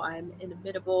control. I'm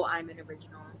inimitable. I'm an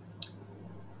original.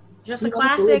 Just a Bullet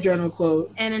classic. journal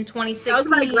quote. And in That was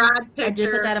my 2016, grad picture. I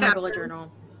did put that in my bullet caption.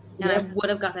 journal. And Yeah. I would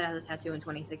have got that as a tattoo in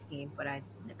 2016, but I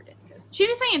never did. Cause Did you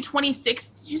just say in 26?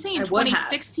 Did you say in I would have.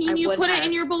 2016 I you would put it have.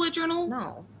 in your bullet journal?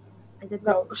 no, I did this.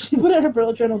 No, she put it in her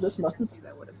bullet journal this month.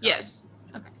 I would have. Yes.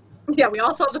 Yeah, we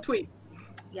all saw the tweet.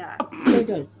 Yeah. Very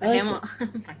good. I like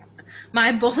Hamil-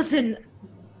 my bulletin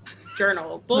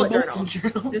journal. it. Bullet My journal. bulletin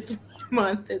journal. This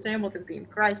month is Hamilton themed.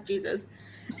 Christ Jesus.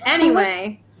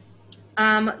 Anyway,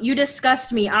 you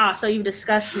disgust me. So you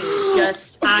disgust me.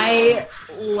 Just I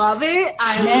love it.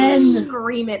 I Men.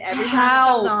 scream it every time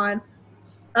How? it comes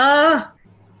on.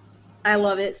 I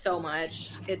love it so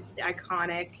much. It's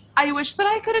iconic. I wish that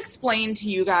I could explain to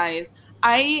you guys.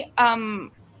 I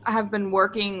have been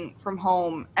working from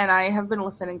home and I have been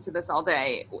listening to this all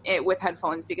day with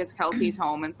headphones because Kelsey's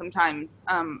home, and sometimes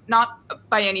not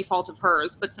by any fault of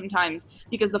hers, but sometimes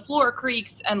because the floor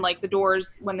creaks and like the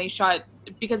doors when they shut,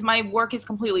 because my work is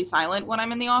completely silent when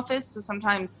I'm in the office, so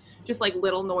sometimes just like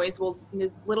little noises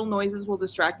will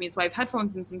distract me, so I have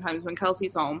headphones in sometimes when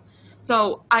Kelsey's home.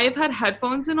 So I have had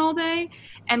headphones in all day,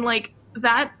 and like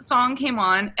that song came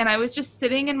on and I was just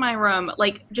sitting in my room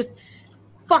like just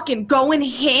fucking going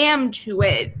ham to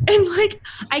it, and like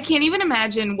I can't even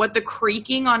imagine what the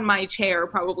creaking on my chair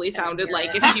probably sounded hear like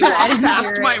it. if you I walked didn't past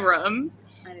hear my it. room,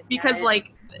 because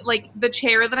like the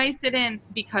chair that I sit in,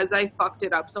 because I fucked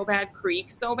it up so bad,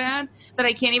 creaks so bad that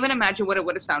I can't even imagine what it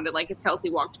would have sounded like if Kelsey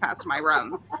walked past my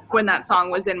room when that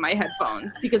song was in my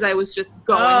headphones, because I was just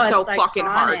going so it's fucking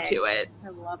hard iconic. to it. I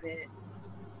love it.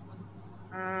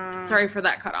 Sorry for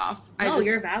that cut off. No,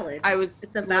 you're valid. I was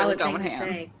It's a really valid going thing to ham.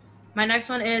 say. My next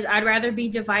one is I'd rather be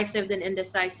divisive than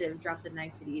indecisive. Drop the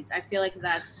niceties. I feel like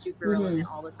that's super Mhm. relevant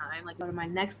all the time. Like, go to my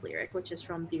next lyric, which is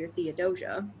from Dear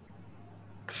Theodosia.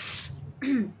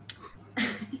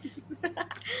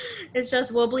 It's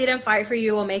just, we'll bleed and fight for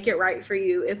you. We'll make it right for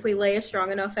you. If we lay a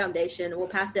strong enough foundation, we'll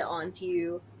pass it on to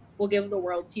you. We'll give the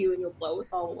world to you and you'll blow us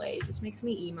all away. It just makes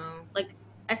me emo. Like,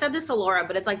 I said this to Laura,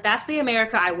 but it's like, that's the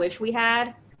America I wish we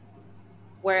had.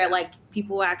 Where like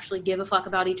people actually give a fuck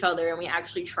about each other and we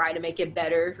actually try to make it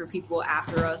better for people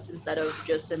after us instead of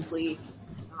just simply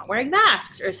not wearing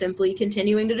masks or simply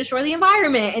continuing to destroy the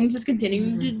environment and just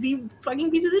continuing to be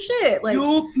fucking pieces of shit. Like,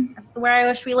 that's the way I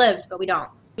wish we lived, but we don't.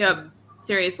 Yep.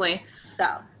 Seriously. So,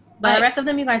 but the rest of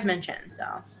them you guys mentioned, so.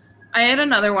 I had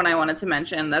another one I wanted to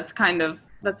mention that's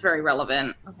very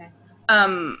relevant. Okay.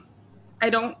 I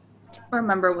don't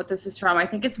remember what this is from. I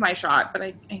think it's My Shot, but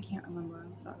I can't remember.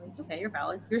 I'm sorry. It's okay, you're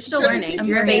valid. You're still learning.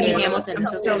 You're a baby Hamilton. I'm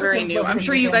still very new. I'm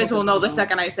sure you guys will know the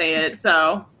second I say it,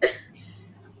 so.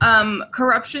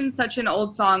 Corruption's such an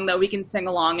old song that we can sing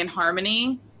along in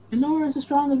harmony. And nowhere is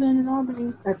stronger than in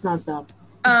Albany. That's nonstop.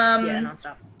 Yeah,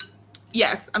 nonstop.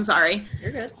 Yes, I'm sorry.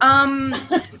 You're good.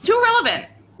 Too relevant.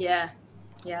 Yeah.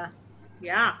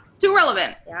 Too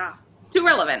relevant. Yeah. Too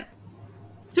relevant.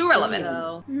 Too relevant.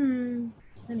 So,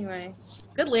 anyway,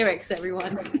 good lyrics,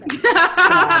 everyone.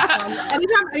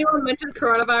 Anytime anyone mentions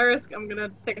coronavirus, I'm gonna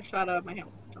take a shot of my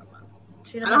Hamilton shot glass.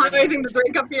 I don't have anything to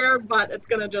drink up here, but it's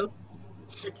gonna just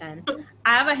pretend.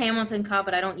 I have a Hamilton cup,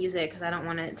 but I don't use it because I don't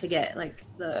want it to get like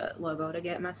the logo to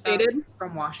get messed up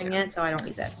from washing it, so I don't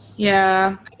use it. Yeah.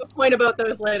 I have a point about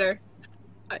those later.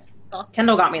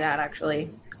 Kendall got me that actually,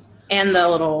 and the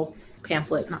little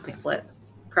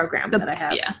program that I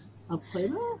have. Yeah. A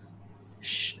playback?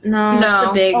 No, it's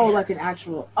the big. Oh, like an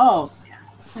actual. Oh,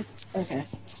 okay.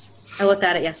 I looked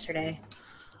at it yesterday.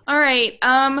 All right.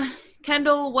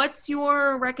 Kendall, what's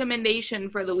your recommendation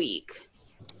for the week?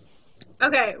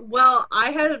 Okay, well,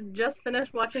 I had just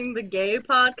finished watching the Gay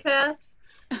podcast,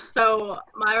 so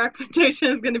my recommendation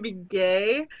is going to be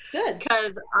Gay. Good.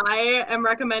 Because I am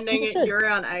recommending Yuri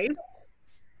on Ice.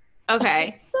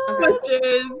 Okay. Which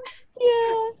is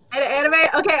an anime.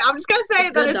 Okay, I'm just going to say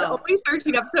that it's only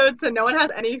 13 episodes, so no one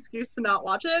has any excuse to not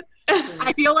watch it.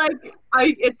 I feel like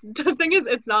the thing is,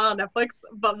 it's not on Netflix,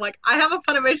 but like, I have a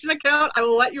Funimation account. I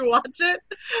will let you watch it.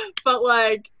 But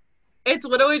like, it's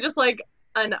literally just like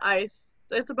an ice.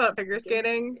 It's about figure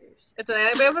skating. It's an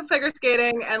anime about figure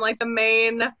skating, and like the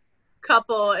main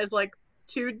couple is like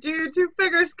two dudes who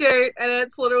figure skate, and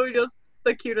it's literally just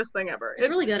the cutest thing ever. It's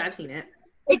really good. I've seen it.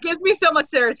 It gives me so much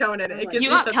serotonin. You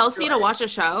got Kelsey to watch a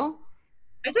show?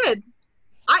 I did.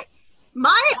 I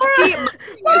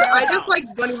just like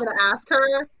don't even ask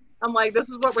her. I'm like, this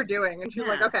is what we're doing, and she's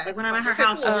like, okay. Like when I'm at her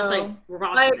house, she's just like, we're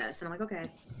watching this, and I'm like, okay.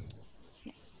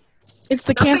 It's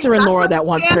the cancer in Laura that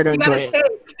wants her to enjoy it.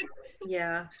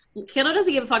 Yeah. Kendall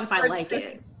doesn't give a fuck if I like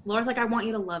it. Laura's like, I want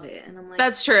you to love it. And I'm like,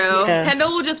 that's true. Yeah.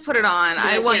 Kendall will just put it on.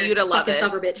 I want you to love it.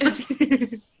 Suffer, bitch.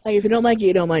 Like, if you don't like it,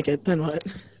 you don't like it. Then what?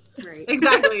 Right.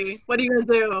 Exactly. What are you going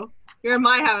to do? You're in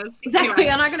my house. Exactly.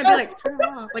 Anyway. I'm not going to be like, turn it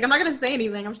off. Like, I'm not going to say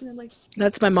anything. I'm just going to like.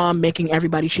 That's my mom making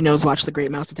everybody she knows watch The Great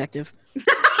Mouse Detective.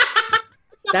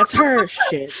 That's her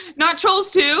shit. Not Trolls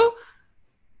 2?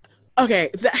 Okay.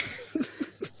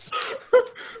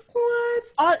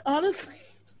 What? Honestly.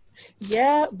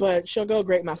 Yeah, but she'll go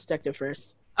Great Mouse Detective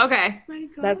first. Okay.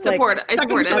 That's support. Like, I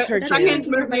support it. That's her second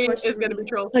movie is going to be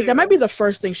Trolls 2. Like, that might be the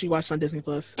first thing she watched on Disney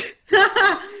Plus.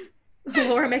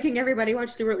 Laura making everybody watch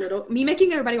Stuart Little. Me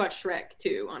making everybody watch Shrek,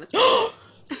 too, honestly.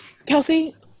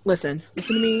 Kelsey, listen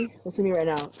to me right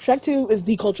now. Shrek 2 is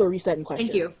the cultural reset in question.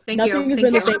 Thank you. Nothing has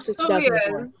been the same since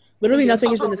 2004. Literally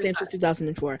nothing has been the same since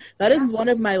 2004. That is one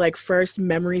of my like first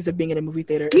memories of being in a movie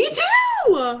theater. Me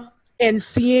too! And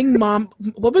seeing mom,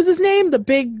 what was his name? The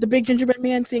big gingerbread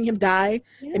man, seeing him die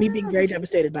and me being very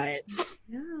devastated by it.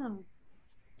 Yeah.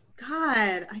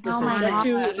 God. Listen, Shrek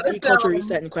 2 is the cultural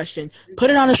reset in question. Put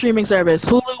it on a streaming service.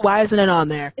 Hulu, why isn't it on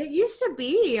there? It used to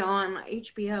be on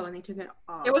HBO and they took it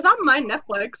off. It was on my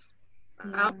Netflix.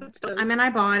 I mean, I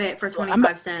bought it for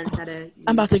 25 cents at a...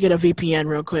 I'm about to get a VPN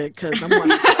real quick because I'm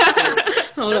watching.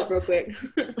 Hold up real quick.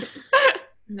 Oh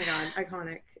my god,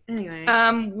 iconic. Anyway.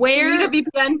 Where... You need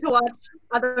a VPN to watch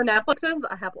other Netflixes?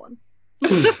 I have one.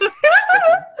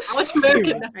 I was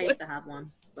American. I used to have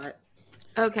one, but...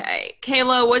 Okay.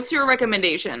 Kayla, what's your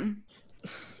recommendation?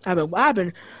 I've been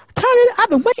waiting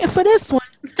for this one.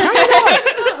 Turn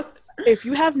it on. If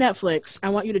you have Netflix, I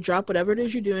want you to drop whatever it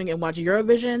is you're doing and watch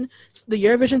Eurovision, the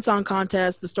Eurovision Song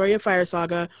Contest, the Story of Fire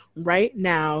Saga right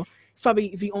now. It's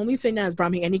probably the only thing that has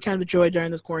brought me any kind of joy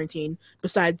during this quarantine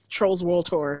besides Trolls World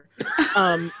Tour.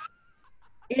 You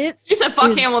said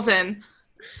fuck Hamilton.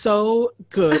 So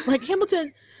good. Like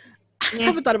Hamilton, I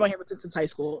haven't thought about Hamilton since high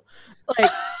school. Like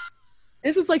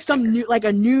this is like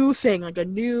a new thing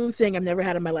I've never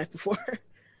had in my life before.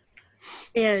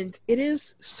 And it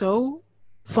is so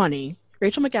funny.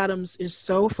 Rachel McAdams is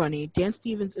so funny. Dan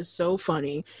Stevens is so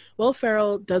funny. Will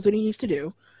Ferrell does what he needs to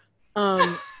do.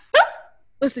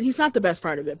 Listen, he's not the best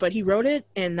part of it, but he wrote it,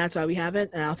 and that's why we have it,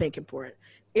 and I'll thank him for it.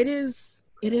 It is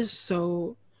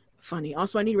so funny.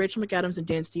 Also, I need Rachel McAdams and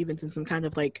Dan Stevens in some kind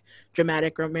of like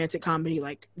dramatic romantic comedy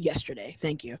like yesterday.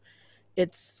 Thank you.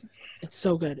 It's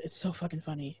so good. It's so fucking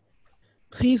funny.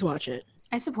 Please watch it.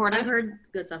 I support I've it. heard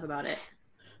good stuff about it.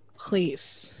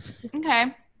 Please.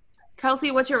 Okay.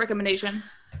 Kelsey, what's your recommendation?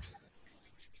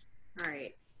 All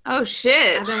right. Oh,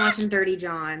 shit. I've been watching Dirty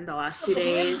John the last 2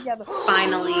 days.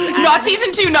 Finally. Not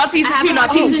season 2, not season 2,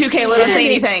 not season 2, Kayla. Don't say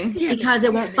anything. Because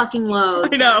it won't fucking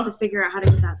load. I know. So I have to figure out how to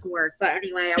get that to work. But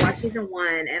anyway, I watched season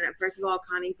 1, and first of all,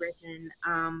 Connie Britton.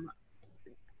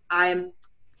 I'm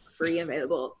free and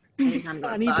available anytime you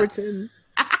want. Connie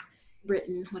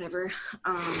Britton, whatever.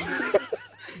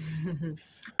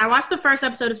 I watched the first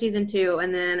episode of season 2,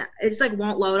 and then it just like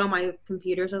won't load on my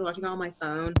computer, so I was watching it on my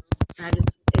phone. And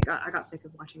I got sick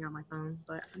of watching it on my phone,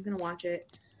 but I'm gonna watch it.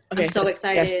 Okay, I'm so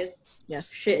excited.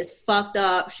 Yes. Shit is fucked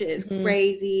up. Shit is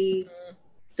crazy.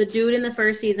 The dude in the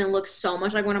first season looks so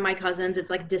much like one of my cousins. It's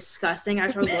like disgusting. I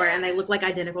showed Laura, and they look like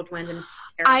identical twins, and it's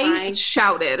terrifying. I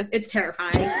shouted. It's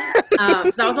terrifying. So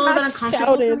that was a little bit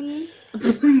uncomfortable for me,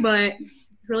 but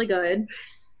it's really good.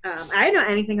 I don't know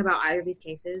anything about either of these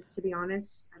cases, to be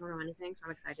honest. I don't know anything, so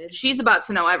I'm excited. She's about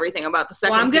to know everything about the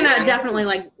second I'm gonna season. definitely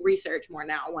like research more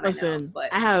now when I know.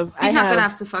 But I have He's not gonna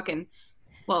have to fucking.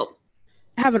 Well,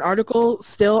 I have an article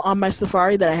still on my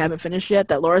Safari that I haven't finished yet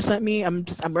that Laura sent me. I'm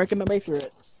working my way through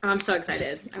it. I'm so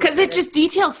excited because it just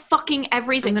details fucking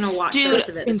everything. I'm gonna watch Dude, the rest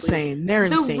of it. Insane. They're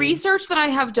insane. The research that I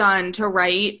have done to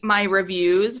write my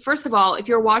reviews. First of all, if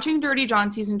you're watching Dirty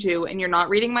John season 2 and you're not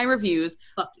reading my reviews,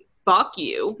 fuck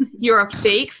you. You're a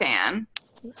fake fan.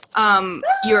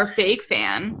 You're a fake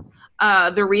fan.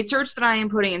 The research that I am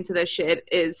putting into this shit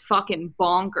is fucking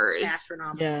bonkers.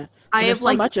 Astronomical. Yeah. I have so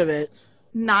like much of it.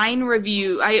 9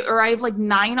 review. I have like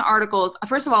 9 articles.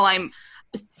 First of all, I'm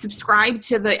subscribed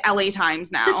to the LA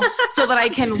Times now so that I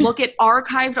can look at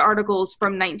archived articles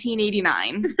from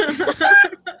 1989.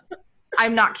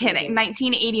 I'm not kidding.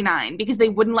 1989, because they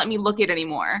wouldn't let me look at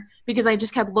anymore because I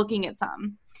just kept looking at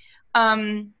some.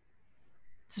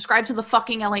 Subscribe to the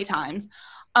fucking LA Times.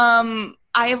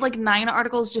 I have like 9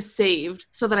 articles just saved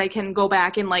so that I can go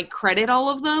back and like credit all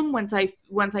of them once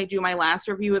I do my last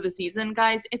review of the season.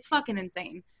 Guys, it's fucking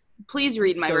insane. Please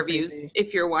read my reviews crazy.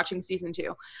 if you're watching season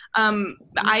 2.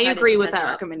 I agree with that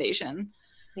recommendation.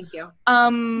 Thank you.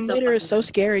 Slater is so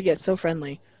scary yet so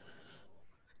friendly.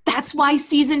 That's why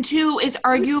season 2 is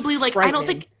arguably like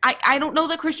frightening. I don't know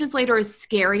that Christian Slater is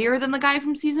scarier than the guy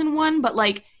from season 1, but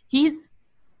like he's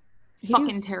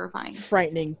fucking terrifying.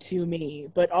 Frightening to me,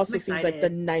 but also I'm seems like the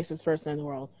excited. nicest person in the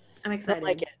world. I'm I excited. don't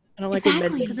like it. I don't Exactly,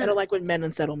 like when 'cause men. I don't like when men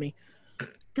unsettle me.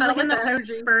 Cause like in that the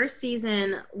energy. first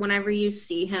season, whenever you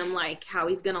see him, like how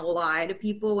he's gonna lie to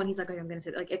people when he's like, "Okay, I'm gonna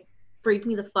say," like it freaked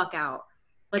me the fuck out.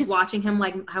 Like 'Cause- watching him,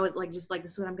 like how it like just like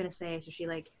this is what I'm gonna say, so she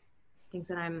like thinks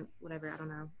that I'm whatever. I don't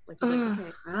know. Like, just, like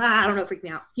okay, I don't know. It freaked me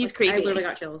out. He's Like, creepy. I literally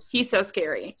got chills. He's so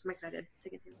scary. So I'm excited to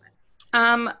get through it.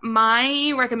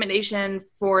 My recommendation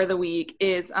for the week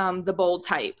is The Bold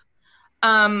Type. Oh,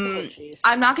 jeez.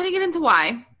 I'm not gonna get into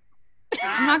why.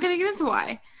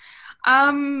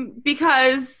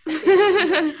 Because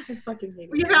I fucking hate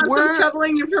We it. have We're- some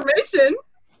troubling information.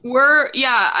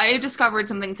 I discovered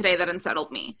something today that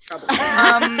unsettled me. Trouble.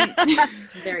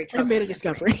 Very I trouble. made a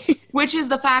discovery. Which is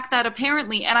the fact that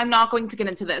apparently, and I'm not going to get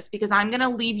into this because I'm going to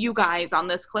leave you guys on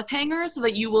this cliffhanger so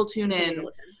that you will tune Continue to in.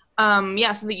 listen.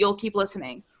 So that you'll keep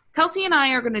listening. Kelsey and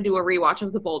I are going to do a rewatch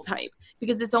of The Bold Type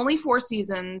because it's only 4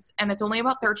 seasons and it's only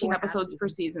about 13 4.5 episodes per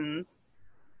seasons.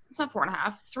 It's not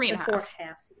 4.5. It's 3.5. 4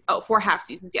 half seasons. Oh, 4 half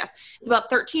seasons, yes. It's about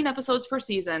 13 episodes per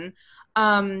season.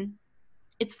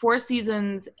 It's 4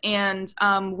 seasons, and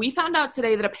we found out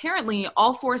today that apparently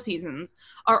all 4 seasons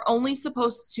are only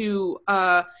supposed to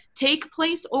take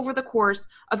place over the course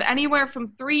of anywhere from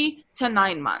 3 to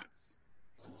 9 months.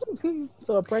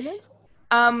 So a pregnant?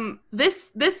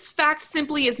 This fact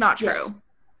simply is not true.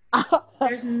 Yes.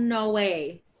 There's no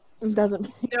way. It doesn't.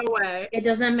 No way. It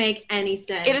doesn't make any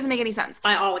sense. It doesn't make any sense.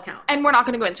 by all accounts. And we're not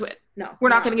going to go into it. no, we're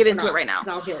not gonna get into we're it right now. 'cause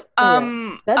I'll get That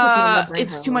just made my brain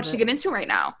It's hurt too a much little to bit. get into right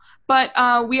now.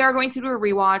 But we are going to do a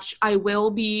rewatch.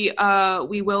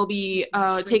 We will be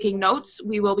taking notes.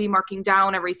 We will be marking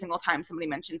down every single time somebody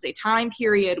mentions a time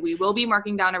period. We will be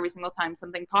marking down every single time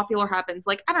something popular happens,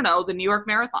 like, I don't know, the New York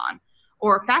Marathon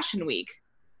or Fashion Week.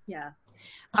 yeah.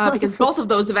 Because both of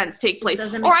those events take place.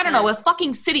 Doesn't Or make I don't know, a sense.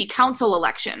 fucking city council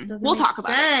election. Doesn't We'll make talk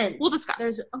about it. sense. We'll discuss.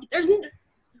 There's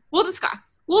We'll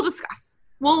discuss.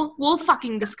 We'll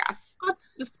fucking discuss.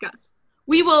 Discuss.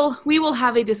 We will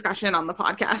have a discussion on the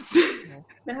podcast. I'm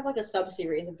gonna have like a sub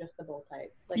series of just the bold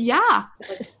type. Like, Yeah.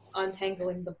 like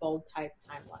untangling the bold type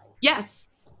timeline. Yes.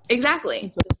 Exactly.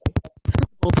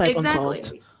 We'll type Exactly.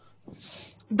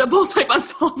 unsolved. The multi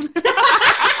unsolved.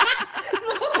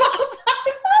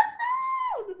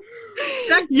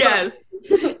 Yes,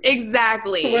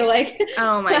 exactly. We're like,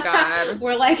 oh my god.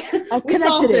 We're like, I've we connected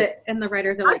solved it. it, and the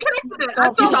writers are I like, connected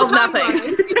it. You solved nothing.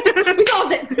 we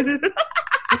solved it.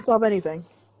 Don't solve anything.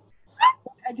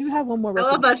 I do have one more. I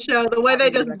love that show. The way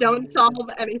they just don't recommendation. solve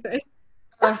anything.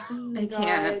 I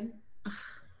can't.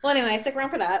 Well, anyway, stick around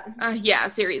for that. Yeah,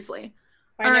 seriously.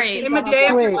 By All next right. week, In the I'll have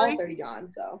day watched after all Wait. 30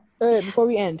 John, so. Before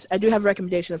we end, I do have a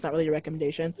recommendation. That's not really a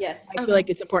recommendation. Yes. I feel like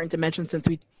it's important to mention since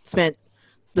we spent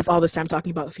all this time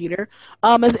talking about theater.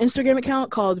 There's an Instagram account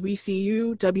called We See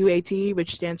You WAT,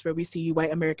 which stands for We See You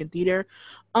White American Theater.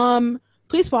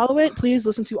 Please follow it. Please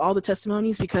listen to all the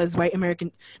testimonies because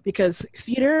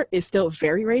theater is still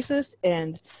very racist.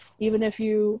 And even if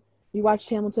you watched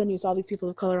Hamilton, you saw these people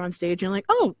of color on stage, and you're like,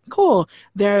 oh, cool.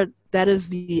 That is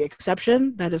the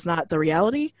exception. That is not the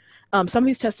reality. Some of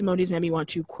these testimonies made me want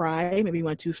to cry, made me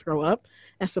want to throw up.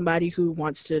 As somebody who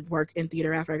wants to work in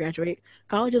theater after I graduate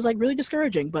college is like really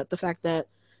discouraging. But the fact that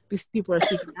these people are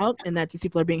speaking out and that these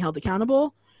people are being held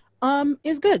accountable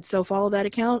is good. So follow that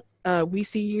account. We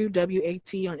See You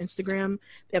WAT on Instagram.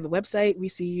 They have a website,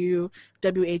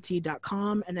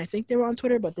 WeSeeYouWAT.com, and I think they were on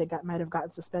Twitter, but they might have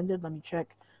gotten suspended. Let me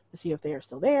check to see if they are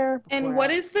still there. And what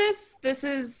is this? This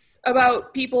is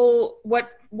about people,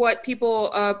 what people,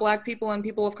 Black people and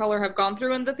people of color have gone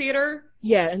through in the theater?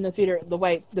 Yeah, in the theater,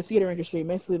 the theater industry,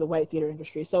 mostly the white theater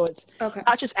industry. So it's Okay.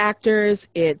 not just actors,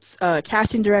 it's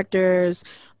casting directors,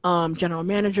 general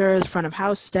managers, front of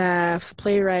house staff,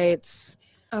 playwrights,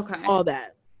 Okay. all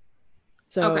that.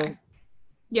 So, Okay.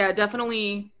 Yeah,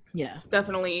 definitely yeah.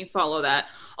 follow that.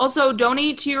 Also,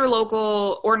 donate to your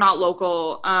local or not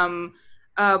local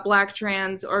Black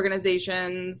trans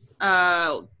organizations,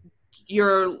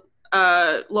 your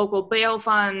local bail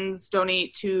funds.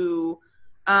 Donate to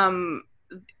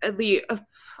the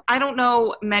I don't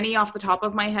know many off the top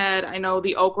of my head. I know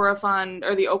the Okra Fund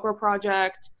or the Okra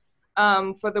Project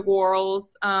for the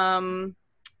girls. I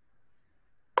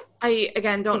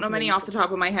again don't know many off the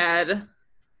top of my head.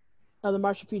 The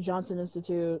Marsha P. Johnson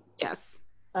Institute. Yes.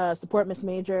 Support Miss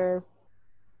Major.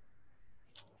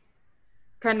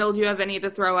 Kendall, do you have any to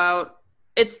throw out?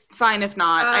 It's fine if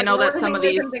not. I know the that only some of thing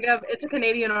I these. can think of, it's a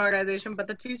Canadian organization, but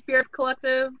the Two-Spirit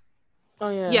Collective.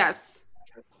 Oh yeah. Yes,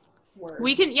 Word.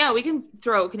 we can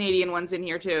throw Canadian ones in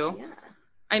here too. Yeah.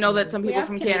 I know that some We people have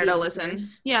from Canadian Canada listen.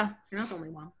 listeners. Yeah, You're not the only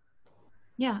one.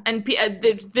 yeah, and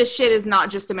this shit is not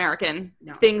just American.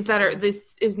 No. Things that are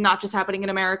this is not just happening in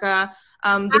America.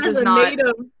 This As is a not.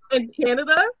 native in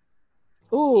Canada.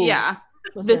 Ooh. Yeah,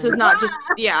 Listen. this is not just.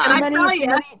 Yeah, And I tell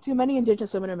ya. Too many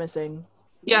Indigenous women are missing.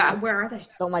 yeah. Where are they?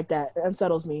 Don't like that. It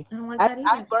unsettles me. I don't like that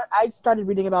either. I started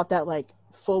reading about that like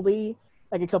fully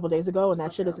like a couple days ago, and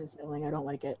that shit is unsettling. I don't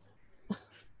like it.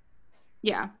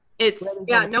 Yeah. It's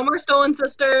Yeah, no more stolen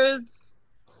sisters.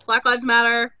 Black Lives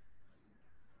Matter.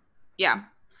 yeah.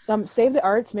 Save the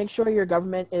arts. Make sure your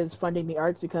government is funding the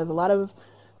arts because a lot of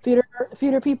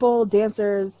theater people,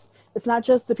 dancers. It's not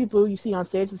just the people you see on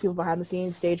stage. It's people behind the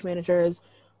scenes, stage managers,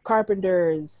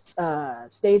 carpenters,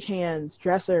 stagehands,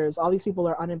 dressers. All these people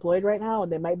are unemployed right now,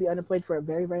 and they might be unemployed for a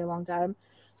very, very long time.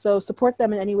 So support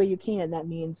them in any way you can. That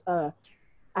means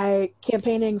I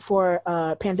campaigning for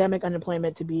pandemic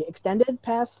unemployment to be extended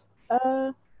past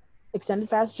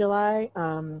July.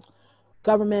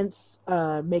 Governments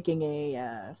making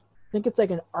I think it's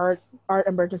like an art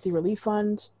emergency relief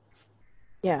fund.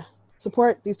 Yeah,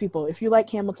 support these people. If you like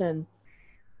Hamilton,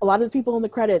 a lot of the people in the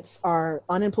credits are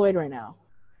unemployed right now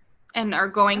And are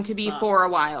going to be for a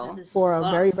while. for a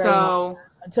very, very long So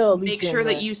until at least make sure that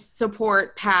January. you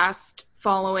support past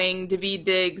following David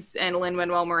Diggs and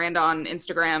Lin-Manuel Miranda on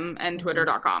Instagram and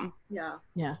Twitter.com.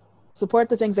 Yeah. Support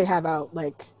the things they have out,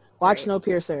 like watch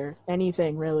Snowpiercer,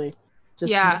 anything really.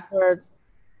 Just Yeah. support.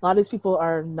 A lot of these people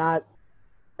are not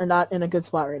in a good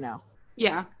spot right now.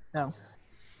 Yeah. No.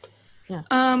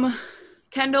 Yeah.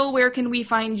 Kendall, where can we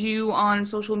find you on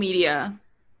social media?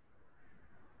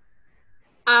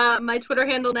 My Twitter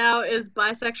handle now is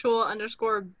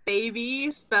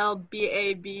bisexual_baby, spelled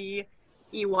BABEY.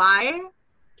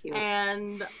 Cute.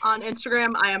 And on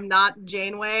Instagram, I am not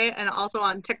Janeway, and also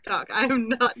on TikTok, I am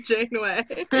not Janeway.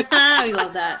 We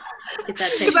love that. Get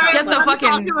that taken. Because Get the I'm fucking-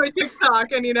 popular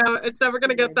TikTok, and it's never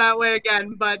gonna get that way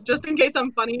again. But just in case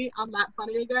I'm funny, I'm not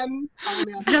funny again.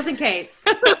 Just in case.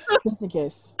 Just in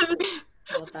case.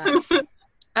 Love that.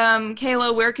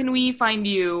 Kayla, where can we find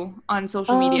you on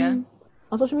social media?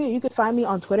 On social media, you could find me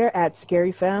on Twitter at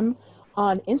ScaryFem,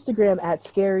 on Instagram at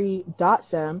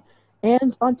scary.fem,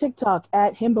 and on TikTok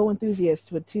at Himbo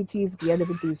Enthusiast with 2 T's at the end of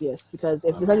enthusiast. Because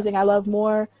if there's anything I love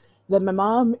more than my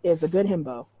mom, is a good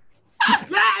himbo.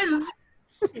 Yes!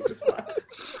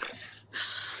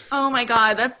 Oh my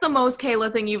god, that's the most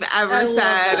Kayla thing you've ever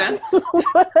said.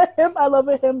 I love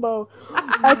a himbo.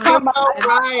 I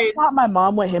taught my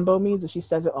mom what himbo means, and she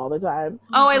says it all the time.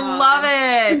 Oh, I love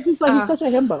it. She's like, he's such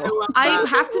a himbo. I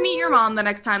have to meet your mom the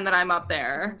next time that I'm up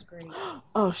there. Sounds great.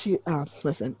 Oh,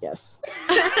 listen, yes.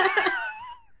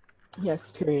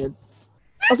 Yes, period.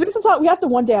 Also, we have to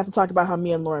one day have to talk about how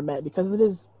me and Laura met, because it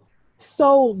is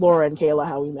so Laura and Kayla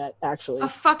how we met, actually. A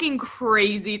fucking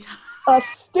crazy time.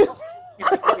 Stupid.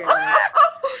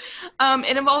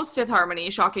 It involves Fifth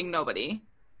Harmony, shocking nobody.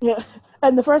 Yeah,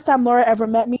 and the first time Laura ever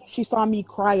met me, she saw me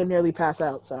cry and nearly pass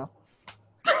out, so.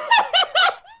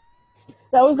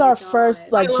 That was our first,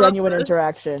 genuine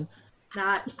interaction.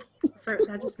 That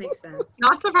just makes sense.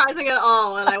 Not surprising at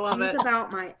all, and I love It's it.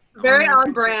 about my Very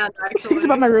on brand, actually. It's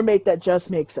about my roommate that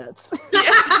just makes sense.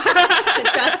 It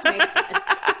just makes sense.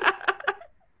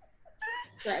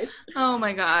 Right. Oh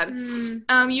my god.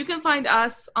 You can find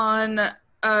us on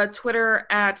Twitter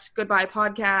at Goodbye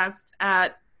Podcast,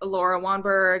 at Laura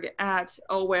Wanberg, at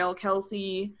Oh Whale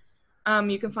Kelsey.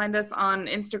 You can find us on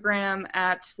Instagram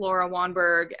at Laura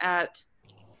Wanberg, at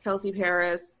Kelsey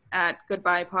Paris, at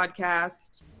Goodbye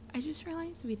Podcast. I just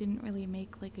realized we didn't really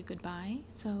make like a goodbye,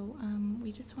 so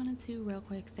we just wanted to real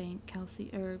quick thank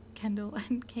Kendall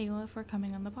and Kayla for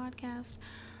coming on the podcast.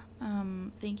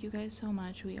 Thank you guys so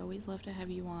much. We always love to have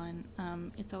you on.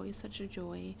 It's always such a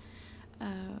joy.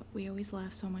 We always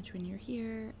laugh so much when you're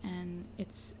here, and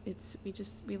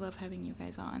we love having you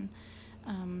guys on.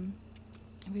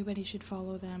 Everybody should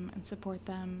follow them and support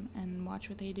them and watch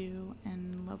what they do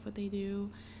and love what they do,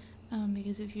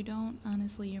 because if you don't,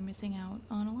 honestly, you're missing out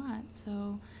on a lot.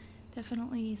 So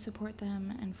definitely support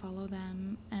them and follow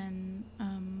them, and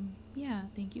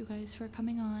thank you guys for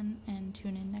coming on, and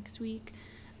tune in next week,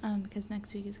 because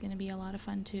next week is going to be a lot of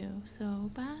fun too.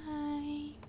 So bye.